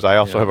because I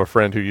also Yeah. have a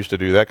friend who used to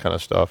do that kind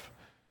of stuff.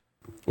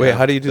 Wait, Yeah,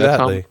 how do you do that's that,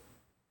 how- Lee?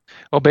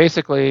 Well,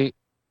 basically,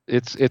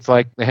 it's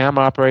like the ham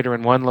operator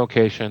in one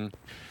location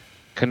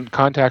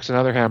contacts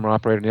another ham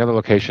operator in the other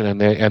location,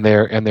 and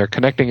they're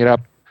connecting it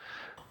up.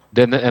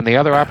 Then and the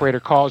other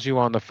operator calls you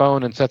on the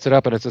phone and sets it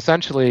up, and it's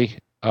essentially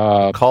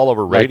call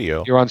over radio.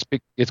 Like you're on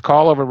It's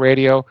call over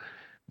radio,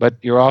 but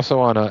you're also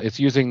on it's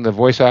using the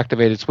voice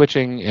activated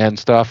switching and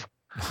stuff,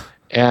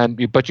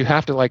 but you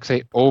have to like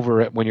say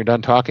over it when you're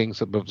done talking,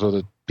 so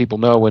that people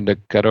know when to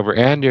cut over,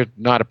 and you're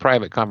not a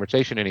private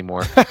conversation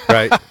anymore.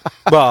 Right.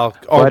 Well,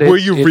 were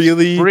you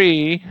really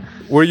free?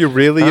 Were you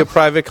really a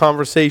private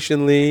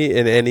conversation, Lee,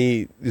 in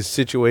any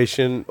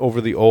situation over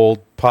the old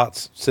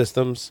POTS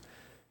systems?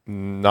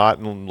 Not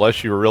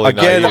unless you were really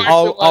again. naive.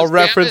 I'll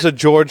reference a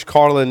George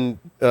Carlin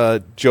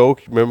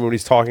joke. Remember when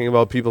he's talking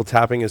about people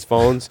tapping his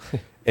phones,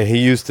 and he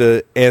used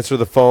to answer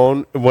the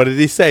phone. What did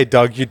he say,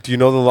 Doug? Do you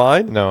know the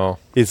line? No.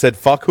 He said,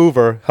 "Fuck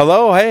Hoover."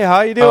 Hello, hey,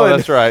 how you doing? Oh,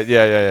 that's right.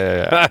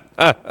 Yeah.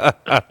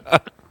 Yeah.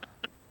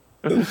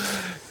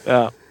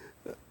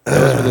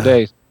 Those were the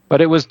days.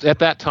 But it was at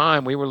that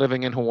time we were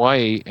living in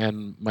Hawaii,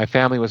 and my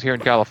family was here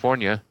in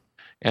California.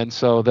 And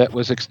so it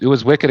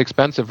was wicked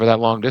expensive for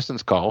that long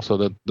distance call. So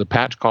the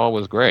patch call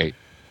was great,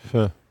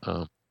 and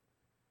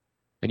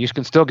you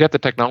can still get the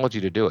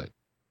technology to do it.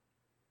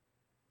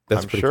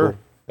 That's I'm pretty sure cool.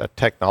 that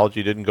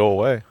technology didn't go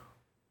away.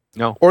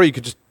 No, or you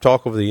could just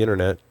talk over the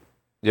internet.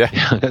 Yeah,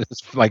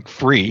 it's like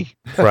free,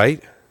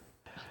 right?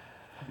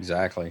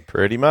 Exactly.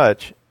 Pretty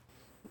much.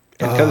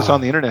 And because it's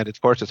on the internet,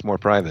 of course, it's more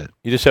private.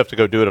 You just have to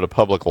go do it at a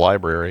public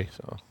library.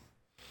 So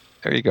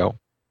there you go.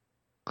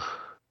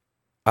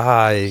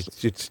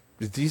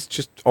 These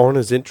just aren't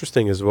as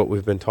interesting as what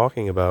we've been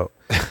talking about.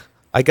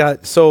 I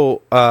got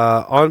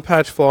on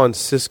Patch Flaw and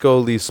Cisco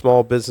leaves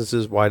small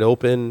businesses wide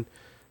open.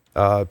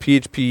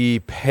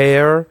 PHP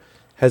Pair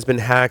has been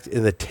hacked,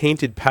 and the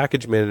tainted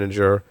package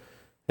manager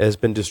has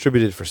been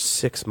distributed for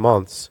 6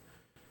 months.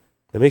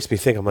 It makes me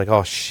think. I'm like,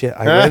 oh shit!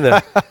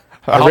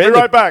 I'll be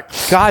right back.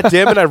 God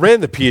damn it! I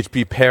ran the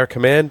PHP Pair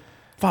command.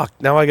 Fuck!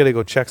 Now I got to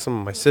go check some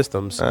of my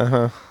systems.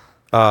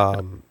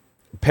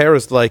 Pair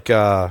is like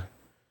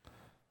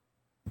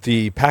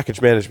the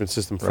package management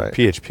system for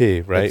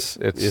PHP, right?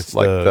 It's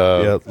like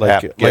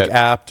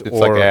apt. It's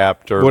like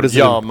apt or what is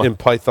Yum it in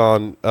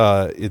Python?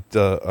 I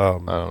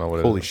don't know what it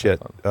is. Holy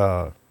shit!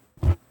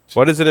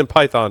 What is it in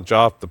Python,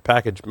 Joff? The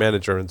package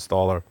manager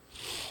installer.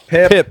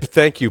 Pip.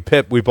 Thank you,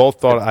 Pip. We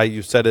both thought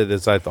you said it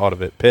as I thought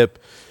of it. Pip.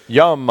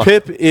 Yum.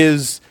 Pip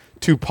is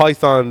to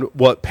Python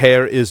what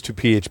Pair is to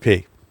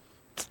PHP.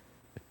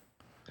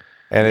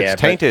 And it's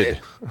tainted.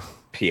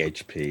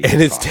 PHP.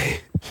 And it's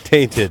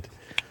tainted.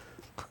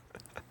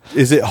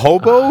 Is it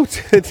hobo?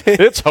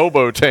 It's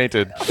hobo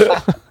tainted.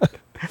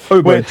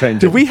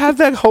 Did we have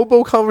that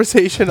hobo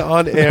conversation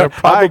on air?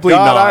 Probably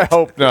not. not. I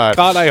hope not.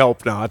 God, I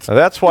hope not.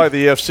 That's why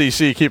the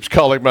FCC keeps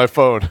calling my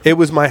phone. It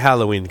was my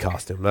Halloween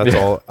costume. That's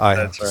all I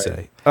have to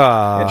say.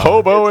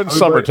 Hobo in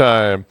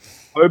summertime.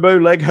 Hobo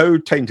leg ho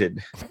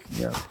tainted.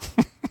 Yeah.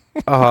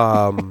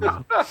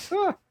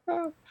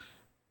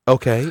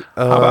 Okay.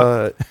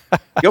 Can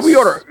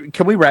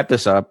we wrap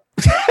this up?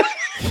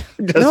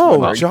 No,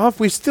 Joff,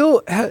 we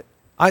still have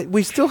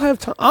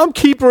time. I'm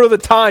keeper of the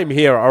time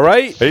here, all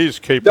right? He's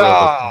keeper of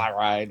All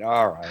right.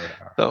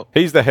 So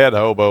he's the head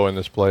hobo in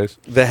this place.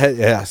 The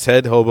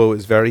head hobo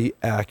is very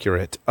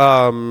accurate.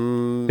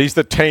 He's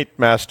the taint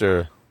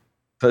master.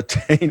 The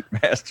taint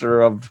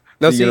master of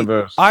the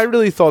universe. I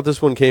really thought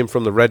this one came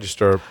from the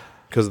Register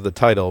because of the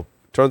title.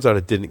 Turns out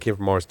it didn't. It came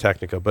from Ars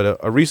Technica. But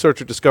a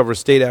researcher discovers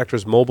state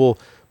actors' mobile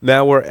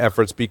malware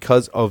efforts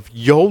because of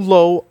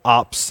YOLO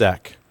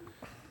OPSEC.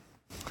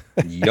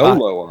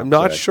 YOLO. I'm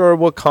not sure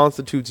what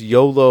constitutes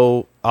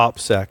YOLO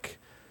OPSEC,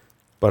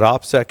 but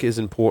OPSEC is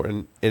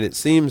important. And it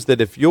seems that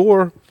if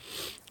you're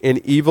an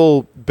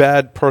evil,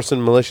 bad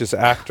person, malicious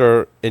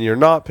actor, and you're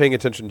not paying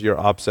attention to your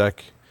OPSEC,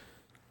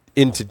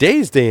 in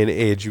today's day and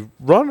age, you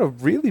run a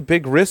really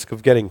big risk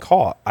of getting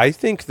caught. I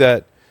think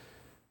that,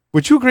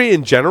 would you agree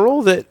in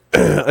general that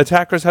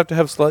attackers have to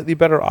have slightly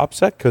better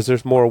OPSEC because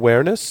there's more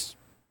awareness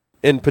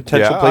in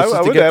potential places I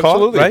to would get caught?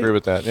 absolutely Right? agree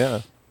with that,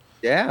 yeah.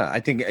 Yeah, I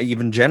think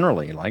even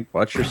generally, like,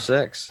 what's your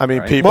six? I mean,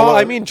 right? people. Well,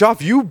 I mean,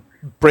 Joff, you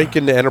break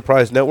into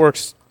enterprise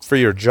networks for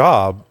your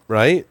job,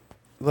 right?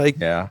 Like,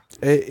 Yeah.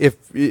 if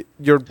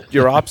your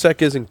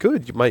OPSEC isn't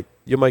good, you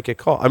might get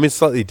caught. I mean,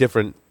 slightly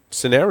different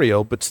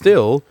scenario, but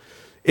still,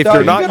 if No,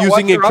 you're you not gotta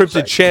using watch your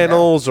encrypted OPSEC,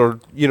 channels or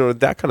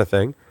that kind of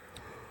thing.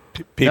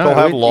 People No,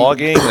 have it-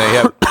 logging.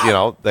 They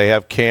have, they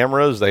have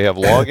cameras. They have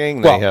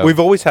logging. Well, They have. we've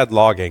always had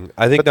logging.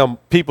 I think now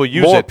people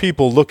use more it.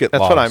 people look at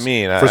That's logs what I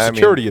mean. for I mean-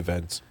 security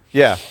events.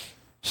 Yeah.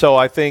 So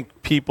I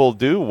think people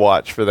do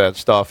watch for that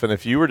stuff. And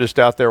if you were just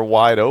out there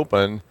wide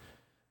open,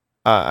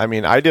 I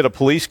mean, I did a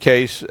police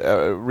case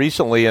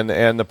recently,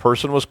 and the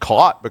person was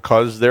caught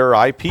because their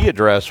IP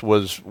address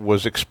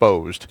was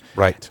exposed.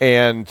 Right.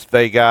 And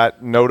they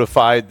got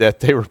notified that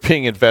they were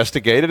being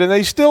investigated, and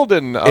they still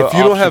didn't. If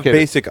you don't have obfuscate it.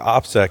 basic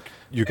OPSEC,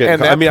 you get.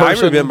 And I that mean,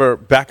 person- I remember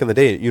back in the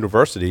day at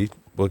university.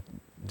 Well,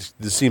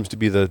 this seems to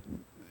be the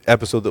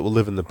episode that will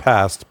live in the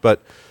past.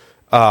 But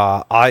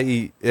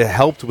I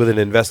helped with an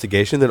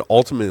investigation that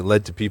ultimately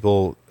led to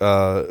people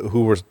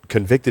who were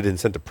convicted and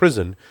sent to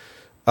prison.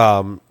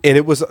 And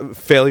it was a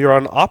failure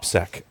on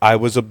OPSEC. I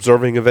was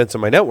observing events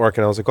on my network,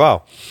 and I was like,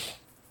 wow,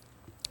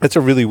 that's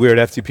a really weird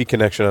FTP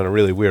connection on a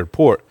really weird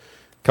port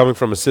coming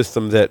from a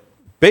system that,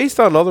 based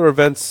on other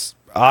events,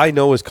 I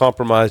know is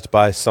compromised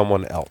by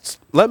someone else.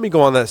 Let me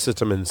go on that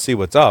system and see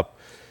what's up.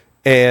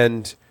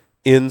 And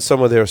in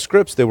some of their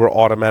scripts, they were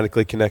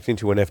automatically connecting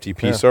to an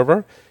FTP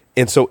server.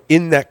 And so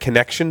in that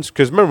connections,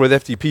 because remember with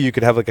FTP, you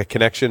could have like a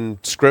connection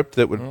script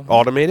that would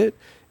automate it.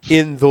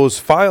 In those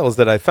files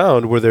that I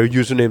found were their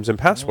usernames and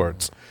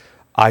passwords.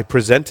 I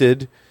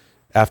presented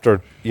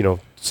after,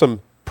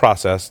 some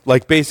process,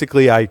 like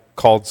basically I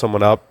called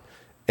someone up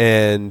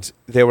and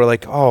they were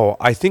like, oh,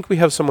 I think we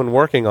have someone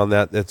working on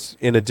that's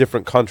in a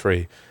different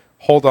country.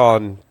 Hold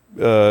on,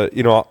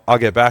 I'll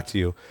get back to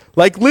you.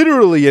 Like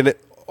literally in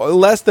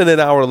less than an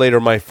hour later,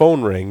 my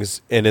phone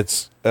rings and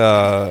it's,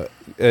 and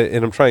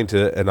I'm trying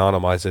to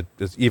anonymize it,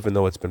 even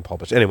though it's been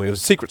published. Anyway, it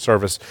was Secret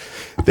Service.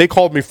 They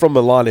called me from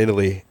Milan,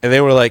 Italy, and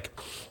they were like,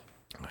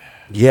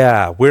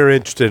 yeah, we're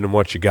interested in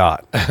what you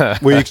got.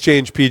 We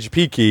exchanged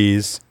PGP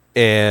keys,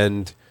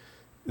 and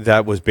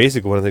that was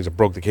basically one of the things that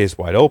broke the case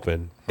wide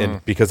open.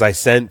 And because I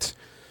sent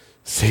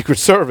Secret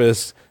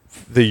Service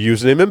the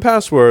username and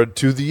password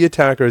to the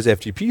attacker's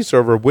FTP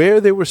server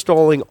where they were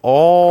stalling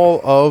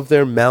all of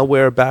their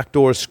malware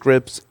backdoor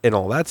scripts and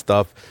all that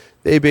stuff,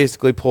 they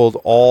basically pulled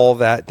all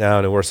that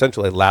down and were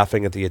essentially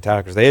laughing at the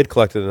attackers. They had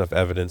collected enough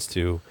evidence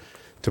to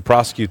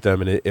prosecute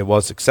them, and it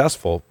was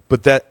successful.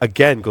 But that,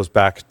 again, goes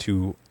back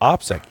to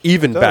OPSEC.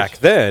 Even back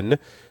then,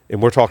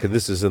 and we're talking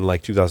this is in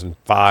like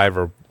 2005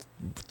 or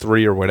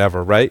 3 or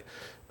whatever, right?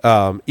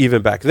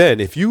 Even back then,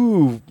 if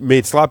you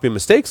made sloppy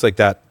mistakes like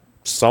that,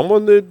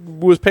 someone that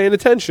was paying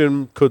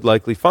attention could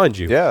likely find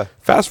you. Yeah.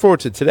 Fast forward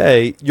to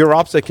today, your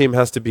OPSEC game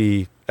has to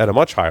be at a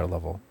much higher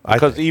level.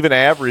 Because even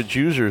average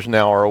users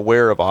now are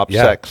aware of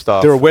OPSEC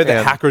stuff. They're aware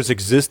that hackers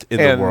exist in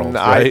the world.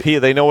 Right?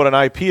 IP, they know what an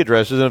IP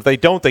address is, and if they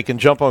don't, they can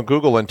jump on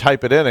Google and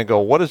type it in and go,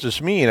 "What does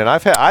this mean?" And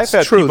I've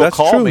had people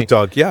call me,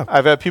 Doug. Yeah,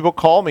 I've had people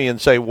call me and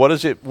say, "What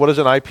is it? What is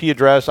an IP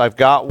address? I've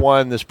got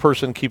one. This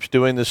person keeps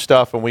doing this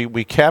stuff, and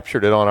we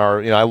captured it on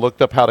our. I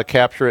looked up how to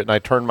capture it, and I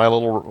turned my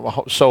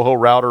little Soho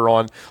router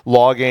on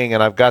logging,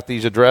 and I've got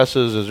these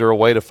addresses. Is there a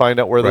way to find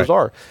out where those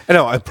are?" I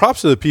know. And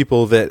props to the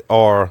people that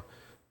are.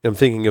 I'm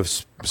thinking of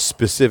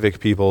specific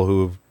people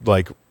who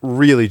like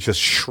really just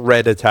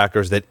shred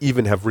attackers that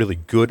even have really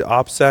good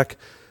OPSEC.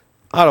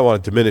 I don't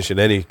want to diminish in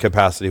any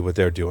capacity what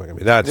they're doing. I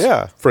mean, that's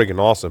friggin'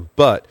 awesome.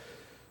 But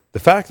the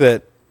fact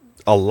that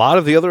a lot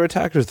of the other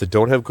attackers that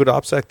don't have good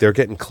OPSEC, they're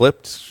getting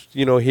clipped,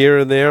 here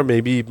and there,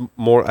 maybe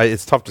more.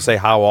 It's tough to say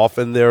how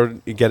often they're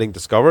getting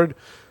discovered.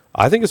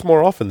 I think it's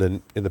more often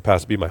than in the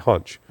past, be my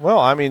hunch. Well,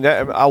 I mean,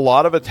 a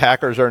lot of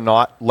attackers are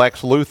not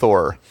Lex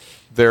Luthor.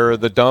 They're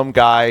the dumb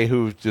guy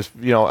who just,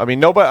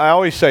 nobody. I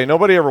always say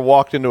nobody ever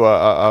walked into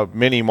a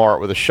mini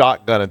mart with a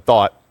shotgun and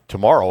thought,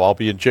 tomorrow I'll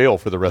be in jail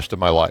for the rest of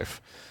my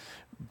life.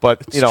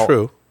 But it's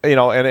true.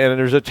 And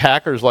there's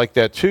attackers like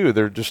that too.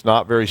 They're just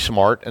not very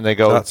smart, and they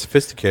go not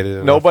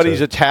sophisticated.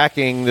 Nobody's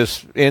attacking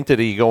this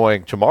entity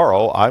going,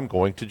 tomorrow I'm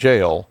going to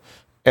jail.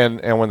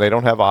 And when they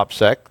don't have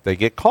OPSEC, they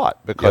get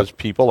caught because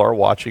people are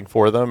watching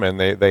for them, and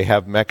they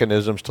have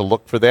mechanisms to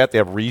look for that. They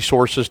have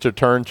resources to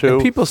turn to.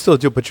 And people still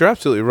do, but you're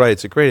absolutely right.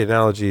 It's a great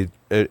analogy.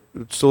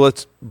 So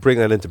let's bring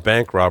that into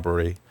bank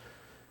robbery.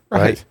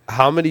 Right?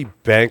 How many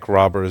bank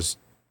robbers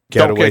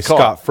get away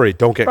scot-free,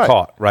 don't get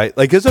caught, right?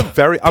 Like, it's a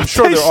very, I'm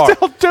sure there are.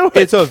 Still do it.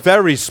 It's a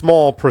very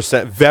small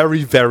percent,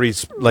 very, very,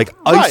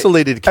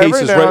 isolated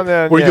cases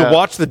where you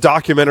watch the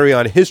documentary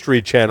on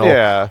History Channel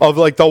of,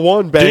 like, the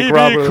one bank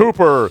robber. D.B.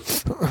 Cooper.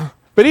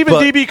 But even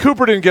D.B.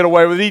 Cooper didn't get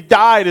away with it. He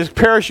died. His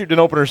parachute didn't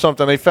open or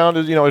something. They found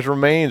his, his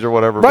remains or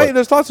whatever. Right,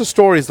 there's lots of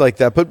stories like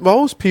that. But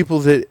most people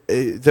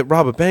that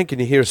rob a bank,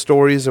 and you hear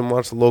stories and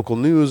watch the local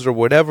news or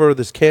whatever,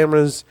 there's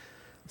cameras.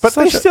 But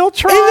they still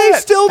try and they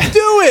still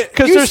do it.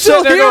 Because you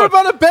still hear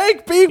about a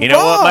bank being robbed. You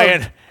know what,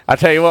 man? I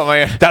tell you what,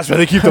 man. That's where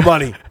they keep the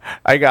money.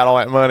 I got all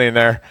that money in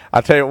there.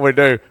 I tell you what we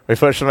do. We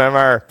put some of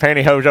our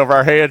pantyhose over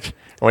our heads,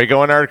 and we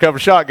go in there with a couple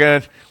of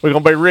shotguns. We're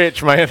going to be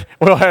rich, man.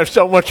 We'll have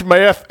so much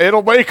meth,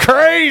 it'll be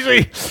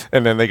crazy.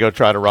 And then they go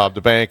try to rob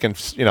the bank, and,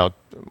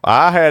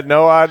 I had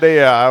no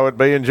idea I would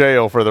be in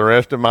jail for the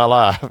rest of my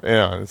life.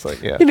 It's like,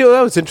 that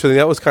was interesting.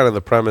 That was kind of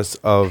the premise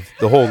of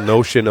the whole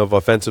notion of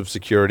offensive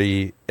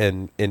security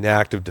and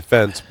active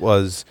defense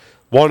was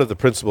one of the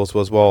principles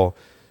was, well,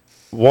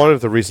 one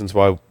of the reasons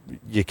why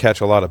you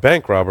catch a lot of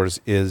bank robbers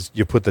is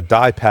you put the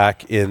die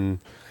pack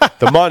in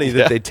the money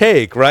that they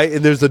take, right?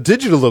 And there's a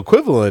digital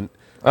equivalent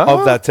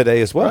of that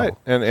today as well. Right.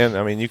 And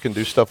I mean, you can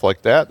do stuff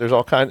like that. There's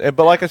all kinds.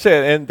 But like I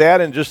said,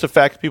 and just the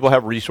fact that people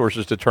have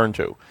resources to turn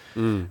to.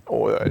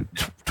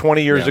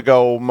 20 years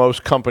ago,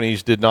 most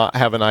companies did not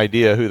have an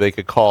idea who they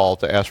could call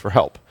to ask for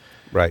help.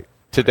 Right.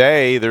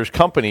 Today, there's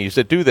companies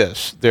that do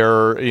this.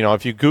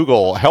 If you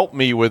Google, help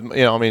me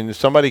with,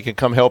 somebody can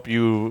come help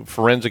you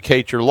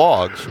forensicate your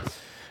logs.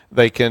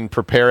 They can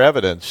prepare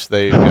evidence.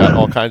 They've got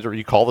all kinds of.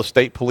 You call the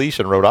state police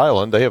in Rhode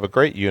Island. They have a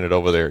great unit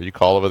over there. You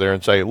call over there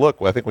and say, "Look,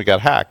 I think we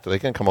got hacked." They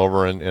can come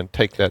over and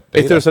take that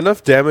data. If there's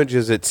enough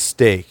damages at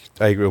stake,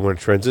 I agree. We're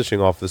transitioning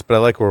off this, but I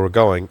like where we're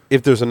going.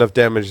 If there's enough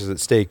damages at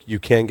stake, you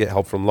can get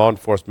help from law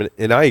enforcement.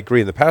 And I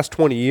agree. In the past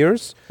 20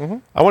 years,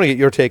 I want to get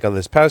your take on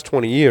this. Past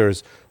 20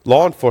 years,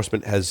 law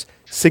enforcement has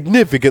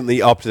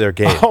significantly upped their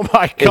game. Oh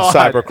my God!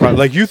 In cybercrime,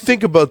 like you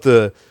think about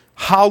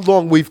how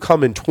long we've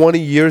come in 20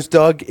 years,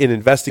 Doug, in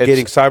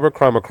investigating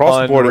cybercrime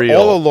across the board.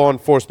 All of law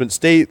enforcement,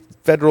 state,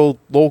 federal,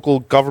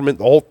 local, government,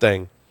 the whole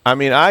thing. I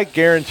mean, I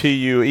guarantee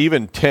you,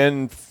 even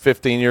 10,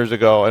 15 years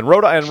ago, and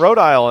Rhode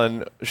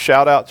Island,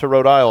 shout out to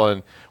Rhode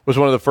Island, was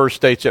one of the first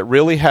states that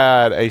really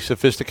had a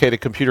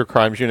sophisticated computer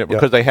crimes unit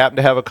because they happened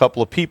to have a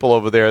couple of people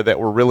over there that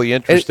were really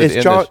interested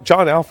in this.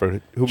 John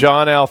Alfred.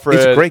 John Alfred.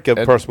 He's a great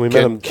person. We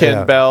met him.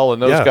 Ken Bell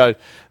and those guys.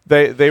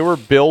 They were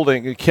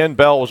building. Ken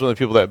Bell was one of the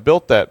people that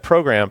built that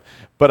program.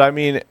 But I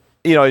mean,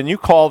 and you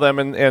call them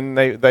and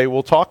they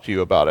will talk to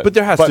you about it. But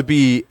there has to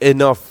be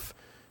enough.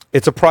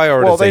 It's a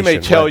prioritization. Well, they may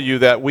tell you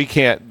that we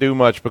can't do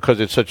much because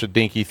it's such a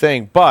dinky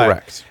thing. But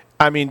correct.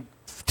 I mean,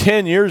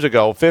 10 years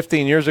ago,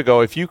 15 years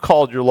ago, if you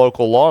called your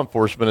local law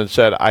enforcement and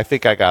said, "I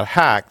think I got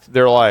hacked,"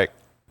 they're like,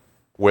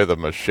 "With a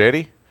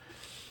machete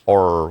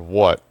or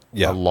what?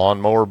 A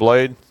lawnmower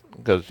blade?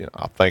 Because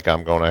I think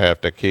I'm going to have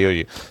to kill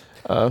you."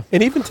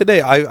 And even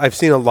today, I've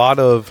seen a lot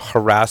of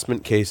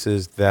harassment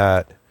cases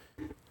that,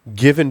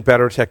 given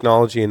better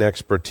technology and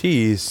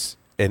expertise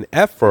and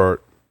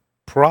effort,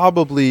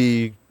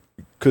 probably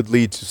could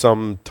lead to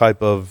some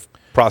type of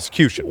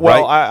prosecution.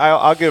 Well, right?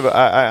 I'll give.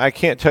 I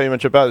can't tell you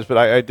much about this, but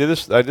I did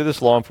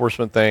this law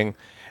enforcement thing,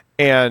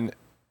 and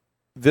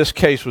this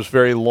case was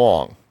very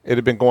long. It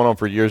had been going on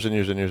for years and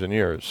years and years and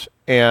years,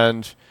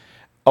 and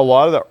a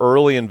lot of the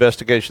early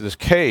investigation of this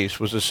case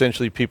was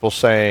essentially people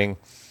saying,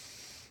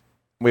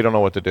 "We don't know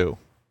what to do.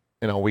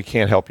 We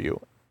can't help you."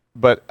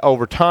 But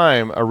over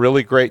time, a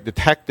really great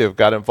detective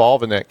got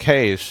involved in that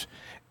case,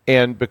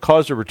 and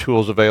because there were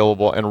tools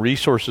available and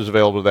resources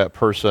available to that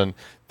person,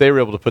 they were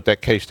able to put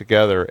that case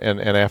together. And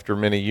after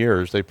many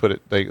years, they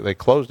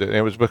closed it, and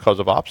it was because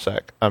of OPSEC.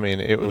 I mean,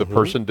 the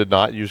person did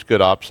not use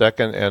good OPSEC,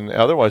 and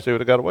otherwise they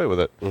would have got away with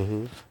it.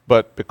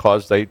 But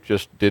because they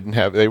just didn't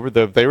have, they were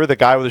the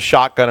guy with a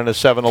shotgun in a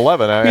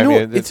 7-Eleven.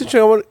 It's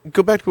interesting. I want to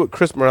go back to what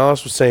Chris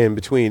Morales was saying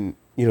between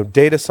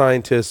data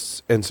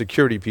scientists and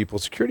security people.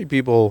 Security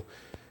people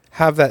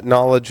have that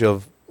knowledge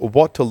of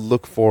what to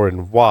look for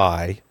and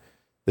why.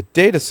 The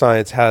data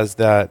science has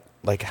that,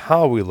 like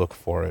how we look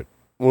for it.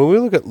 When we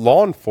look at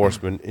law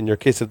enforcement, in your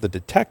case of the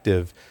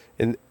detective,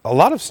 in a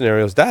lot of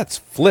scenarios, that's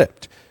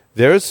flipped.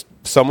 There's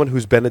someone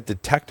who's been a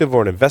detective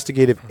or an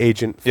investigative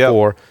agent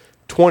for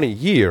 20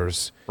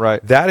 years.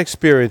 Right. That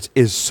experience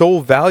is so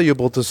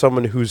valuable to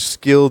someone who's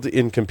skilled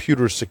in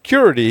computer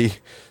security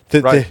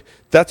that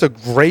that's a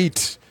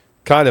great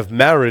kind of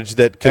marriage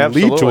that can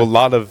lead to a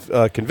lot of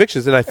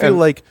convictions. And I feel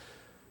like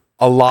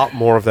a lot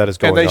more of that is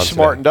going on. And they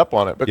smartened up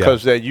on it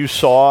because you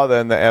saw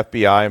then the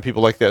FBI and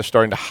people like that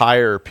starting to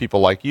hire people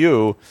like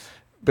you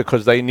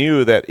because they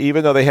knew that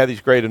even though they had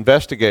these great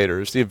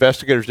investigators, the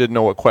investigators didn't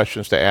know what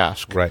questions to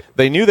ask. Right.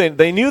 They knew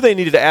they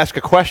needed to ask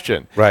a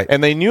question. Right.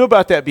 And they knew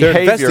about that behavior.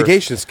 Their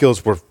investigation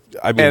skills were,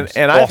 and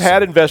awesome. I've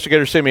had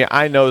investigators say to me,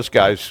 "I know this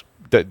guy's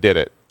that did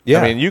it."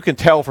 Yeah. I mean, you can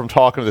tell from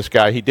talking to this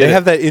guy, he did it. They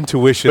have that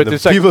intuition. But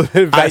it's like,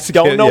 I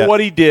don't know what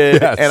he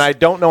did, and I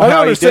don't know how he did it. I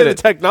don't understand the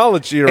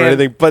technology or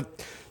anything,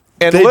 but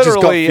and they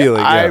literally, just got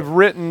feeling, I've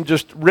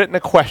written a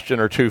question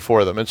or two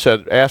for them and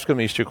said, ask them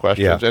these two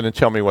questions and then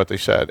tell me what they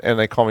said. And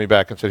they call me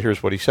back and said,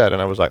 here's what he said.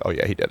 And I was like, oh,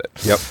 yeah, he did it.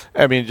 Yep.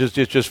 I mean, it's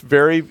just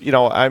very,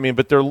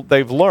 but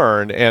they've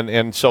learned.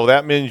 And so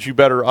that means you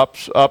better up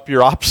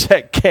your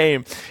OPSEC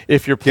game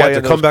if you're playing.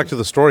 Yeah, to come back to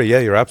the story,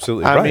 you're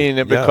absolutely right. I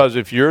mean, because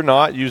if you're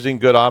not using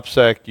good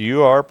OPSEC,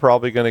 you are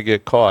probably going to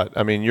get caught.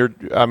 I mean, if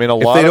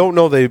they don't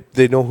know,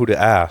 they know who to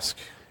ask.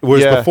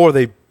 Whereas before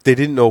they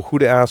didn't know who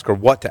to ask or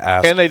what to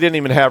ask. And they didn't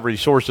even have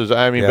resources.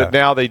 I mean, but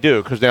now they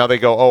do, because now they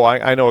go, oh,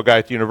 I know a guy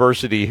at the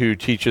university who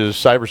teaches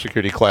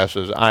cybersecurity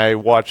classes. I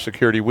watch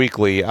Security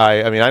Weekly.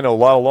 I know a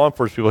lot of law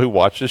enforcement people who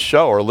watch this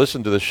show or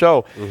listen to the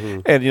show.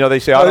 And, they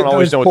say, I don't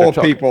always know what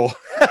they're talking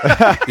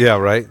about. Yeah,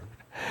 right?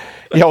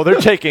 Yeah, well, they're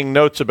taking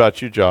notes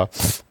about you, Joe.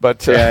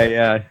 But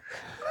yeah.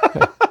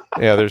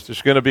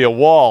 There's going to be a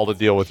wall to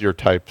deal with your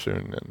type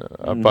soon.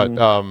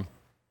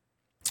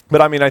 But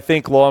I mean, I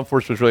think law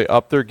enforcement's really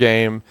upped their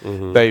game.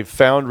 They've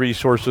found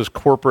resources.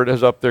 Corporate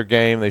has upped their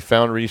game. They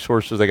found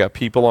resources. They got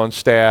people on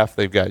staff.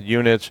 They've got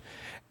units,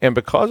 and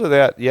because of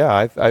that,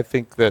 I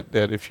think that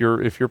if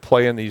you're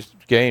playing these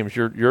games,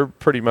 you're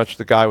pretty much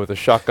the guy with a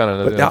shotgun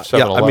and a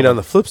 7-Eleven. I mean, on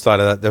the flip side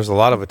of that, there's a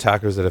lot of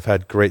attackers that have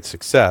had great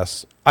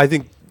success. I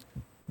think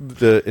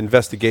the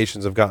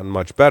investigations have gotten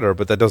much better,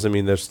 but that doesn't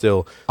mean there's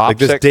still like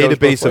this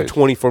database of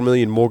 24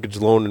 million mortgage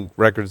loan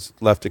records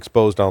left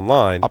exposed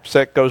online.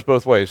 OPSEC goes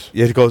both ways.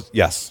 It goes,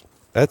 yes.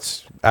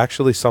 That's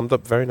actually summed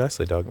up very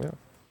nicely, Doug.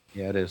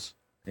 Yeah, it is.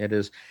 It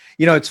is.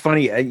 It's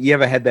funny. You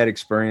ever had that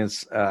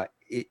experience?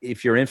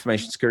 If you're an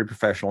information security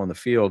professional in the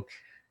field,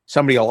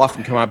 somebody will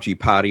often come up to your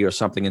party or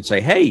something and say,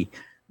 "Hey,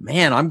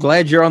 man, I'm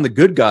glad you're on the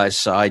good guys'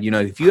 side. You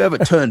know, if you ever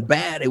turn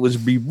bad, it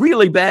would be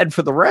really bad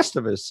for the rest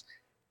of us."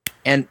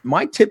 And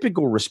my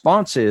typical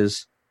response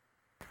is,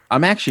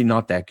 I'm actually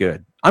not that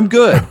good. I'm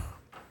good.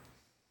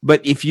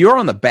 But if you're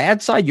on the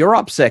bad side, your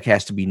OPSEC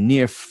has to be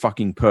near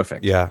fucking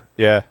perfect. Yeah.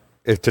 Yeah.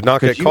 If to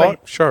not get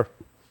caught, sure.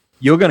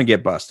 You're going to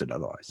get busted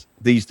otherwise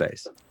these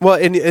days. Well,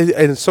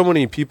 and so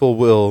many people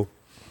will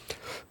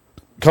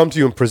come to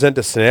you and present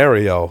a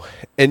scenario,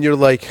 and you're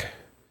like,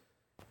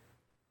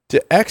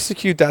 to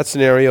execute that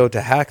scenario,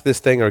 to hack this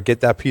thing or get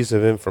that piece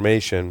of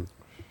information,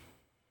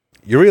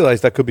 you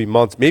realize that could be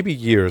months, maybe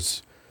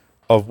years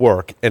of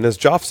work. And as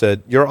Joff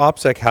said, your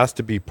OPSEC has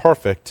to be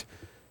perfect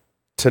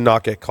to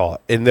not get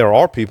caught. And there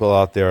are people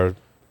out there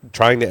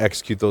trying to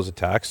execute those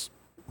attacks.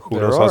 Who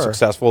knows how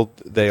successful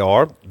they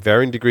are?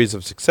 Varying degrees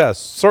of success,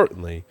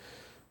 certainly.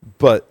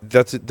 But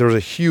there's a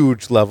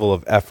huge level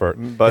of effort.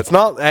 But it's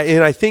not,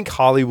 and I think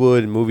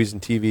Hollywood and movies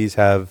and TVs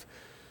have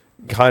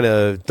kind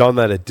of done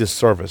that a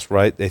disservice,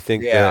 right? They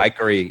think, I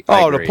agree.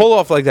 To pull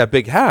off like that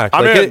big hack.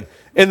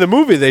 In the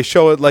movie, they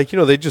show it like,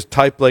 they just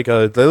type they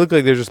look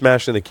like they're just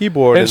mashing the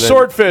keyboard. And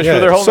Swordfish, where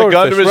they're holding a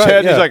gun to his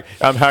head. Yeah. He's like,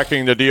 I'm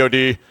hacking the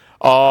DOD.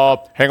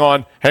 Hang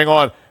on.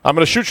 I'm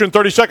going to shoot you in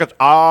 30 seconds.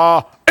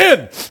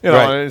 In.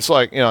 And it's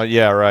like,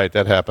 right,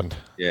 that happened.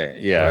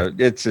 Yeah. Right.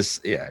 It's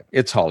just,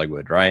 it's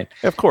Hollywood, right?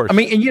 Of course. I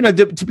mean,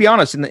 and to be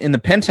honest, in the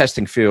pen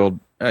testing field,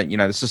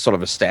 this is sort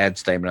of a sad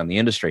statement on the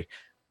industry.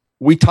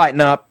 We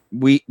tighten up.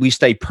 We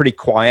stay pretty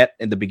quiet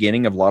in the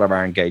beginning of a lot of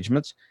our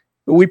engagements,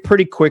 but we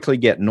pretty quickly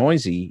get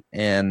noisy.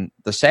 And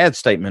the sad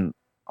statement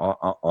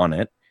on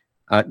it,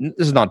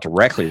 this is not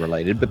directly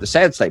related, but the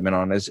sad statement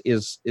on it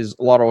is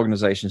a lot of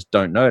organizations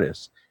don't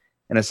notice.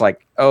 And it's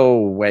like,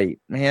 oh, wait,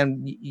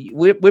 man,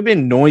 we've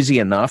been noisy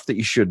enough that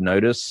you should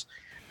notice.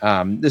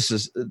 This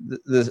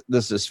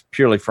is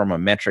purely from a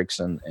metrics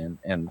and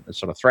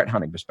sort of threat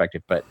hunting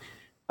perspective. But,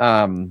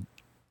 but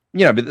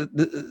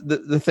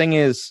the thing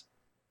is,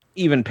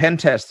 even pen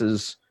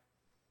testers,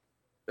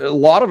 a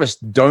lot of us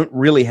don't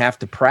really have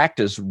to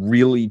practice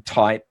really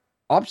tight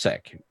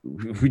OPSEC.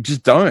 We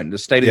just don't. The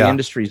state of the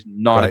industry is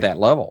not at that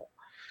level,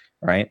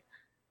 right?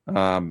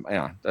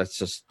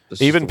 That's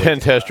even pen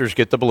testers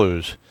get the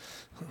blues.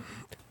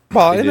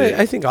 Well, and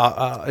I think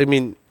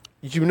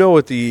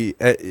what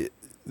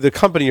the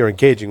company you're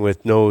engaging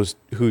with knows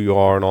who you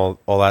are and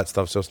all that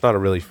stuff. So it's not a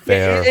really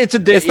fair. It's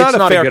not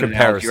a fair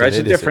comparison. Right?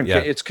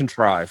 It's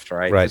contrived,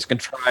 right? It's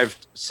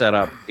contrived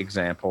setup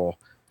example.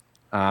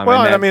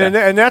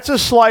 And that's a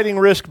sliding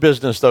risk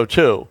business, though,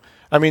 too.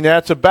 I mean,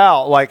 that's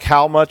about like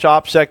how much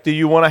OPSEC do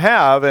you want to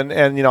have, and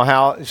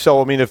how.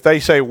 So I mean, if they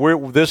say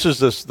this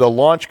is the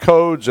launch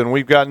codes and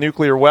we've got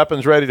nuclear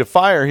weapons ready to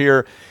fire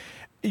here,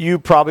 you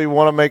probably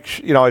want to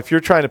make if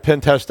you're trying to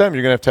pen test them,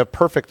 you're going to have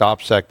perfect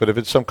OPSEC. But if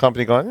it's some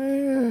company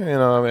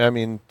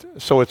going,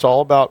 so it's all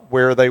about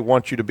where they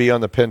want you to be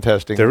on the pen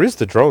testing. There is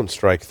the drone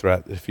strike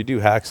threat. If you do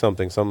hack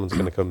something, someone's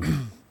going to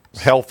come.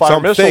 Hellfire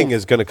missile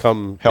is going to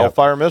come.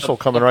 Hellfire missile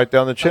coming right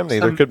down the chimney.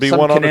 There could be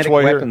one on its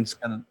way here. Weapons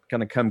going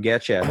to come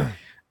get you.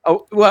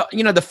 Oh well,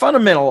 the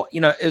fundamental,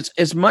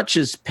 as much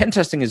as pen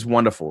testing is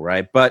wonderful,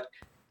 right? But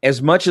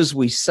as much as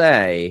we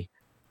say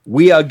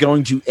we are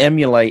going to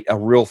emulate a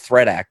real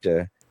threat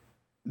actor,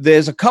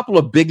 there's a couple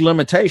of big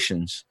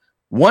limitations.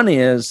 One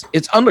is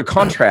it's under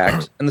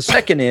contract, and the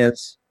second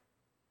is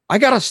I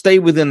got to stay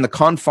within the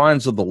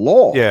confines of the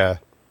law. Yeah.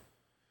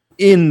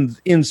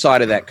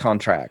 Inside of that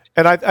contract.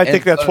 And I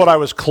think that's what I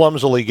was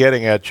clumsily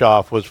getting at,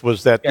 Choff,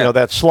 was that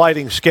that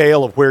sliding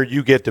scale of where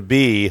you get to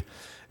be.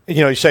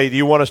 You say, do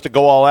you want us to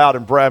go all out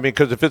and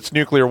because if it's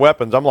nuclear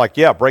weapons, I'm like,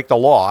 break the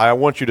law. I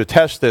want you to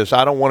test this.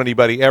 I don't want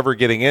anybody ever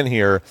getting in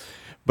here.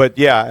 But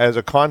as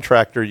a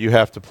contractor, you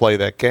have to play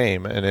that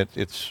game. And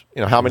it's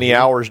how many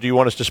hours do you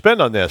want us to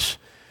spend on this?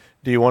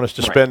 Do you want us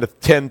to spend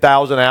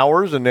 10,000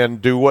 hours and then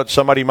do what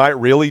somebody might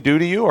really do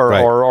to you,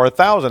 or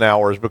 1,000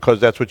 hours because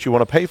that's what you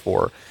want to pay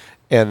for?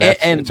 And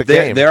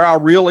there are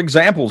real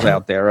examples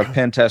out there of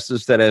pen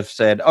testers that have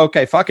said,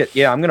 okay, fuck it.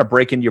 Yeah, I'm going to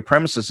break into your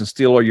premises and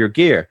steal all your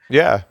gear.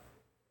 Yeah.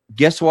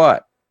 Guess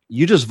what?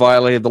 You just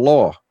violated the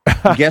law.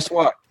 Guess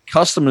what?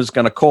 Customer's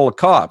going to call the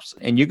cops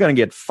and you're going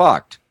to get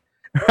fucked.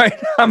 Right?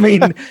 I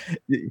mean,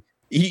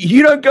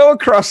 you don't go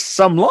across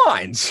some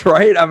lines,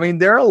 right? I mean,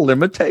 there are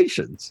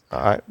limitations.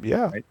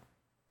 Right?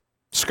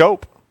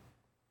 Scope.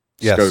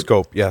 Yes,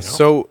 scope. Yes.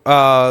 So,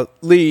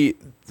 Lee,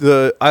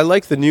 I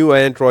like the new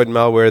Android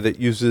malware that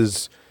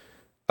uses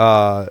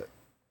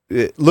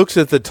it looks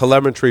at the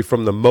telemetry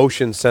from the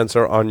motion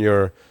sensor on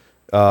your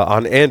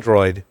on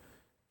Android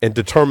and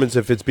determines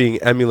if it's being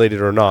emulated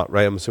or not,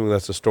 right? I'm assuming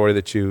that's the story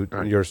that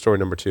your story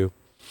number 2.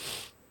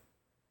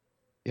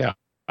 Yeah,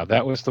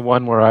 that was the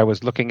one where I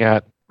was looking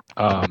at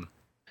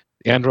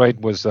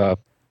Android was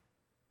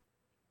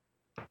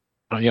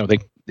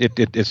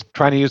it's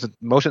trying to use the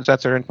motion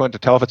sensor input to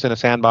tell if it's in a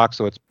sandbox,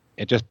 so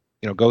it just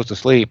goes to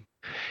sleep.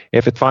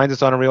 If it finds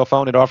it's on a real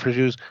phone, it offers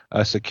you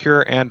a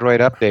secure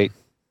Android update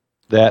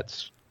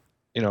that's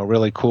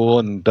really cool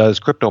and does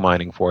crypto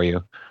mining for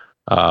you.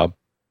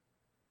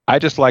 I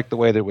just like the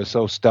way that it was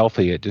so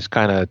stealthy. It just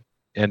kind of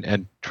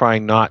and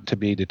trying not to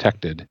be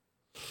detected.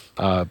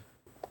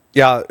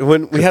 Yeah,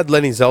 when we had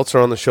Lenny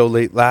Zeltzer on the show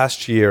late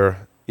last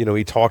year,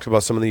 he talked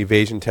about some of the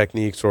evasion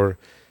techniques or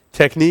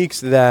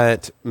techniques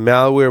that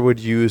malware would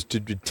use to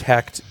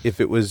detect if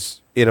it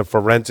was in a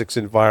forensics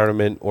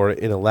environment or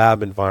in a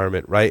lab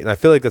environment, right? And I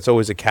feel like that's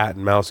always a cat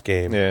and mouse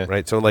game,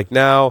 right? So like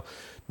now,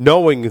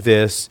 knowing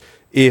this,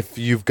 if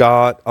you've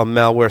got a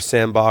malware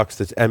sandbox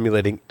that's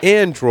emulating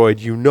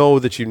Android, you know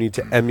that you need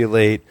to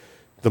emulate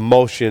the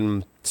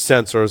motion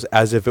sensors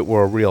as if it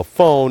were a real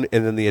phone,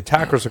 and then the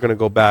attackers are going to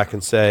go back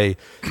and say,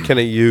 can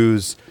I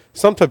use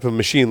some type of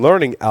machine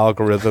learning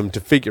algorithm to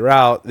figure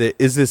out that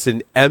is this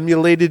an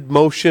emulated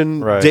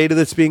motion data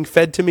that's being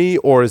fed to me,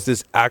 or is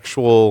this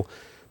actual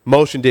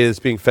motion data that's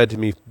being fed to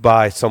me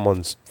by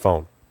someone's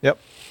phone? Yep,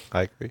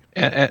 I agree.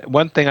 And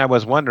one thing I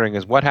was wondering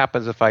is what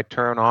happens if I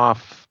turn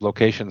off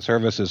location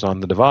services on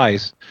the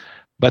device,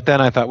 but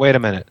then I thought, wait a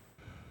minute,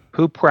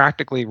 who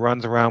practically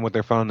runs around with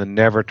their phone and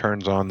never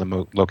turns on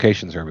the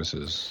location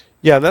services?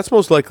 Yeah, and that's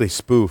most likely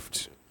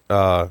spoofed,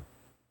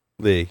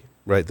 Lee,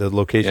 right? The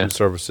location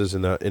services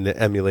in the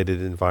emulated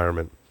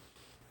environment.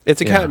 It's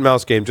a cat and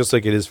mouse game, just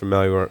like it is for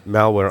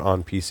malware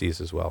on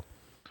PCs as well.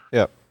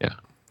 Yep. Yeah.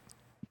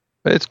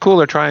 But it's cool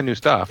they're trying new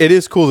stuff. It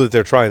is cool that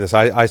they're trying this.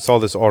 I saw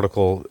this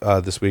article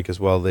this week as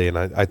well, Lee, and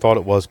I thought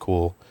it was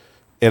cool.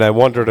 And I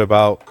wondered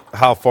about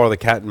how far the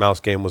cat and mouse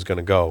game was going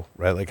to go,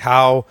 right? Like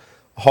how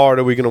hard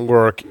are we going to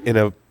work in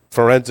a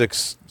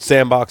forensics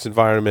sandbox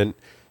environment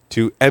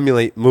to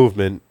emulate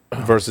movement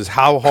versus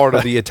how hard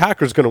are the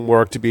attackers going to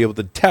work to be able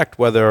to detect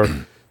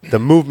whether the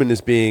movement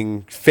is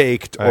being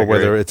faked or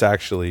whether it's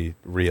actually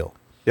real.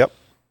 Yep.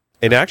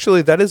 And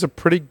actually, that is a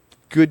pretty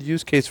good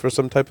use case for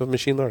some type of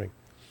machine learning.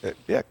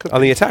 Yeah, could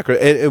on the attacker.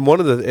 And one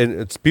of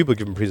it's people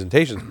giving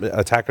presentations,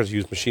 attackers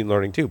use machine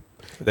learning too.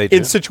 They do.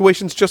 In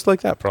situations just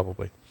like that,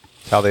 probably.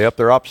 How they up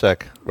their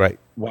OPSEC. Right.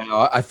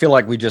 Wow, I feel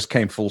like we just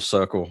came full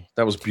circle.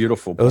 That was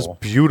beautiful, Paul. That was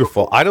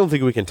beautiful. I don't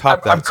think we can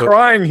top that. I'm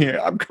crying here.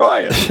 I'm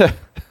crying.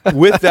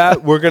 With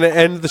that, we're going to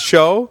end the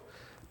show.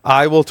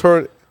 I will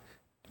turn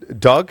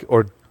Doug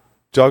or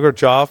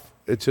Joff.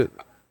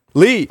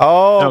 Lee.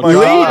 Oh, my Lee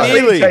God.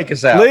 Neely. Take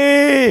us out.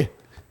 Lee.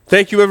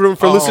 Thank you, everyone,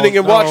 for listening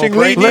and watching.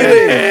 Lee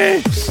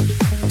Neely.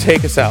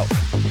 Take us out.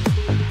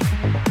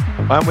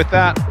 And with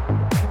that,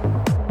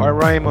 our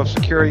rhyme of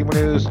security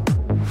news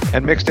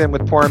and mixed in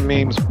with porn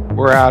memes,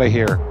 we're out of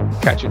here.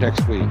 Catch you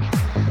next week.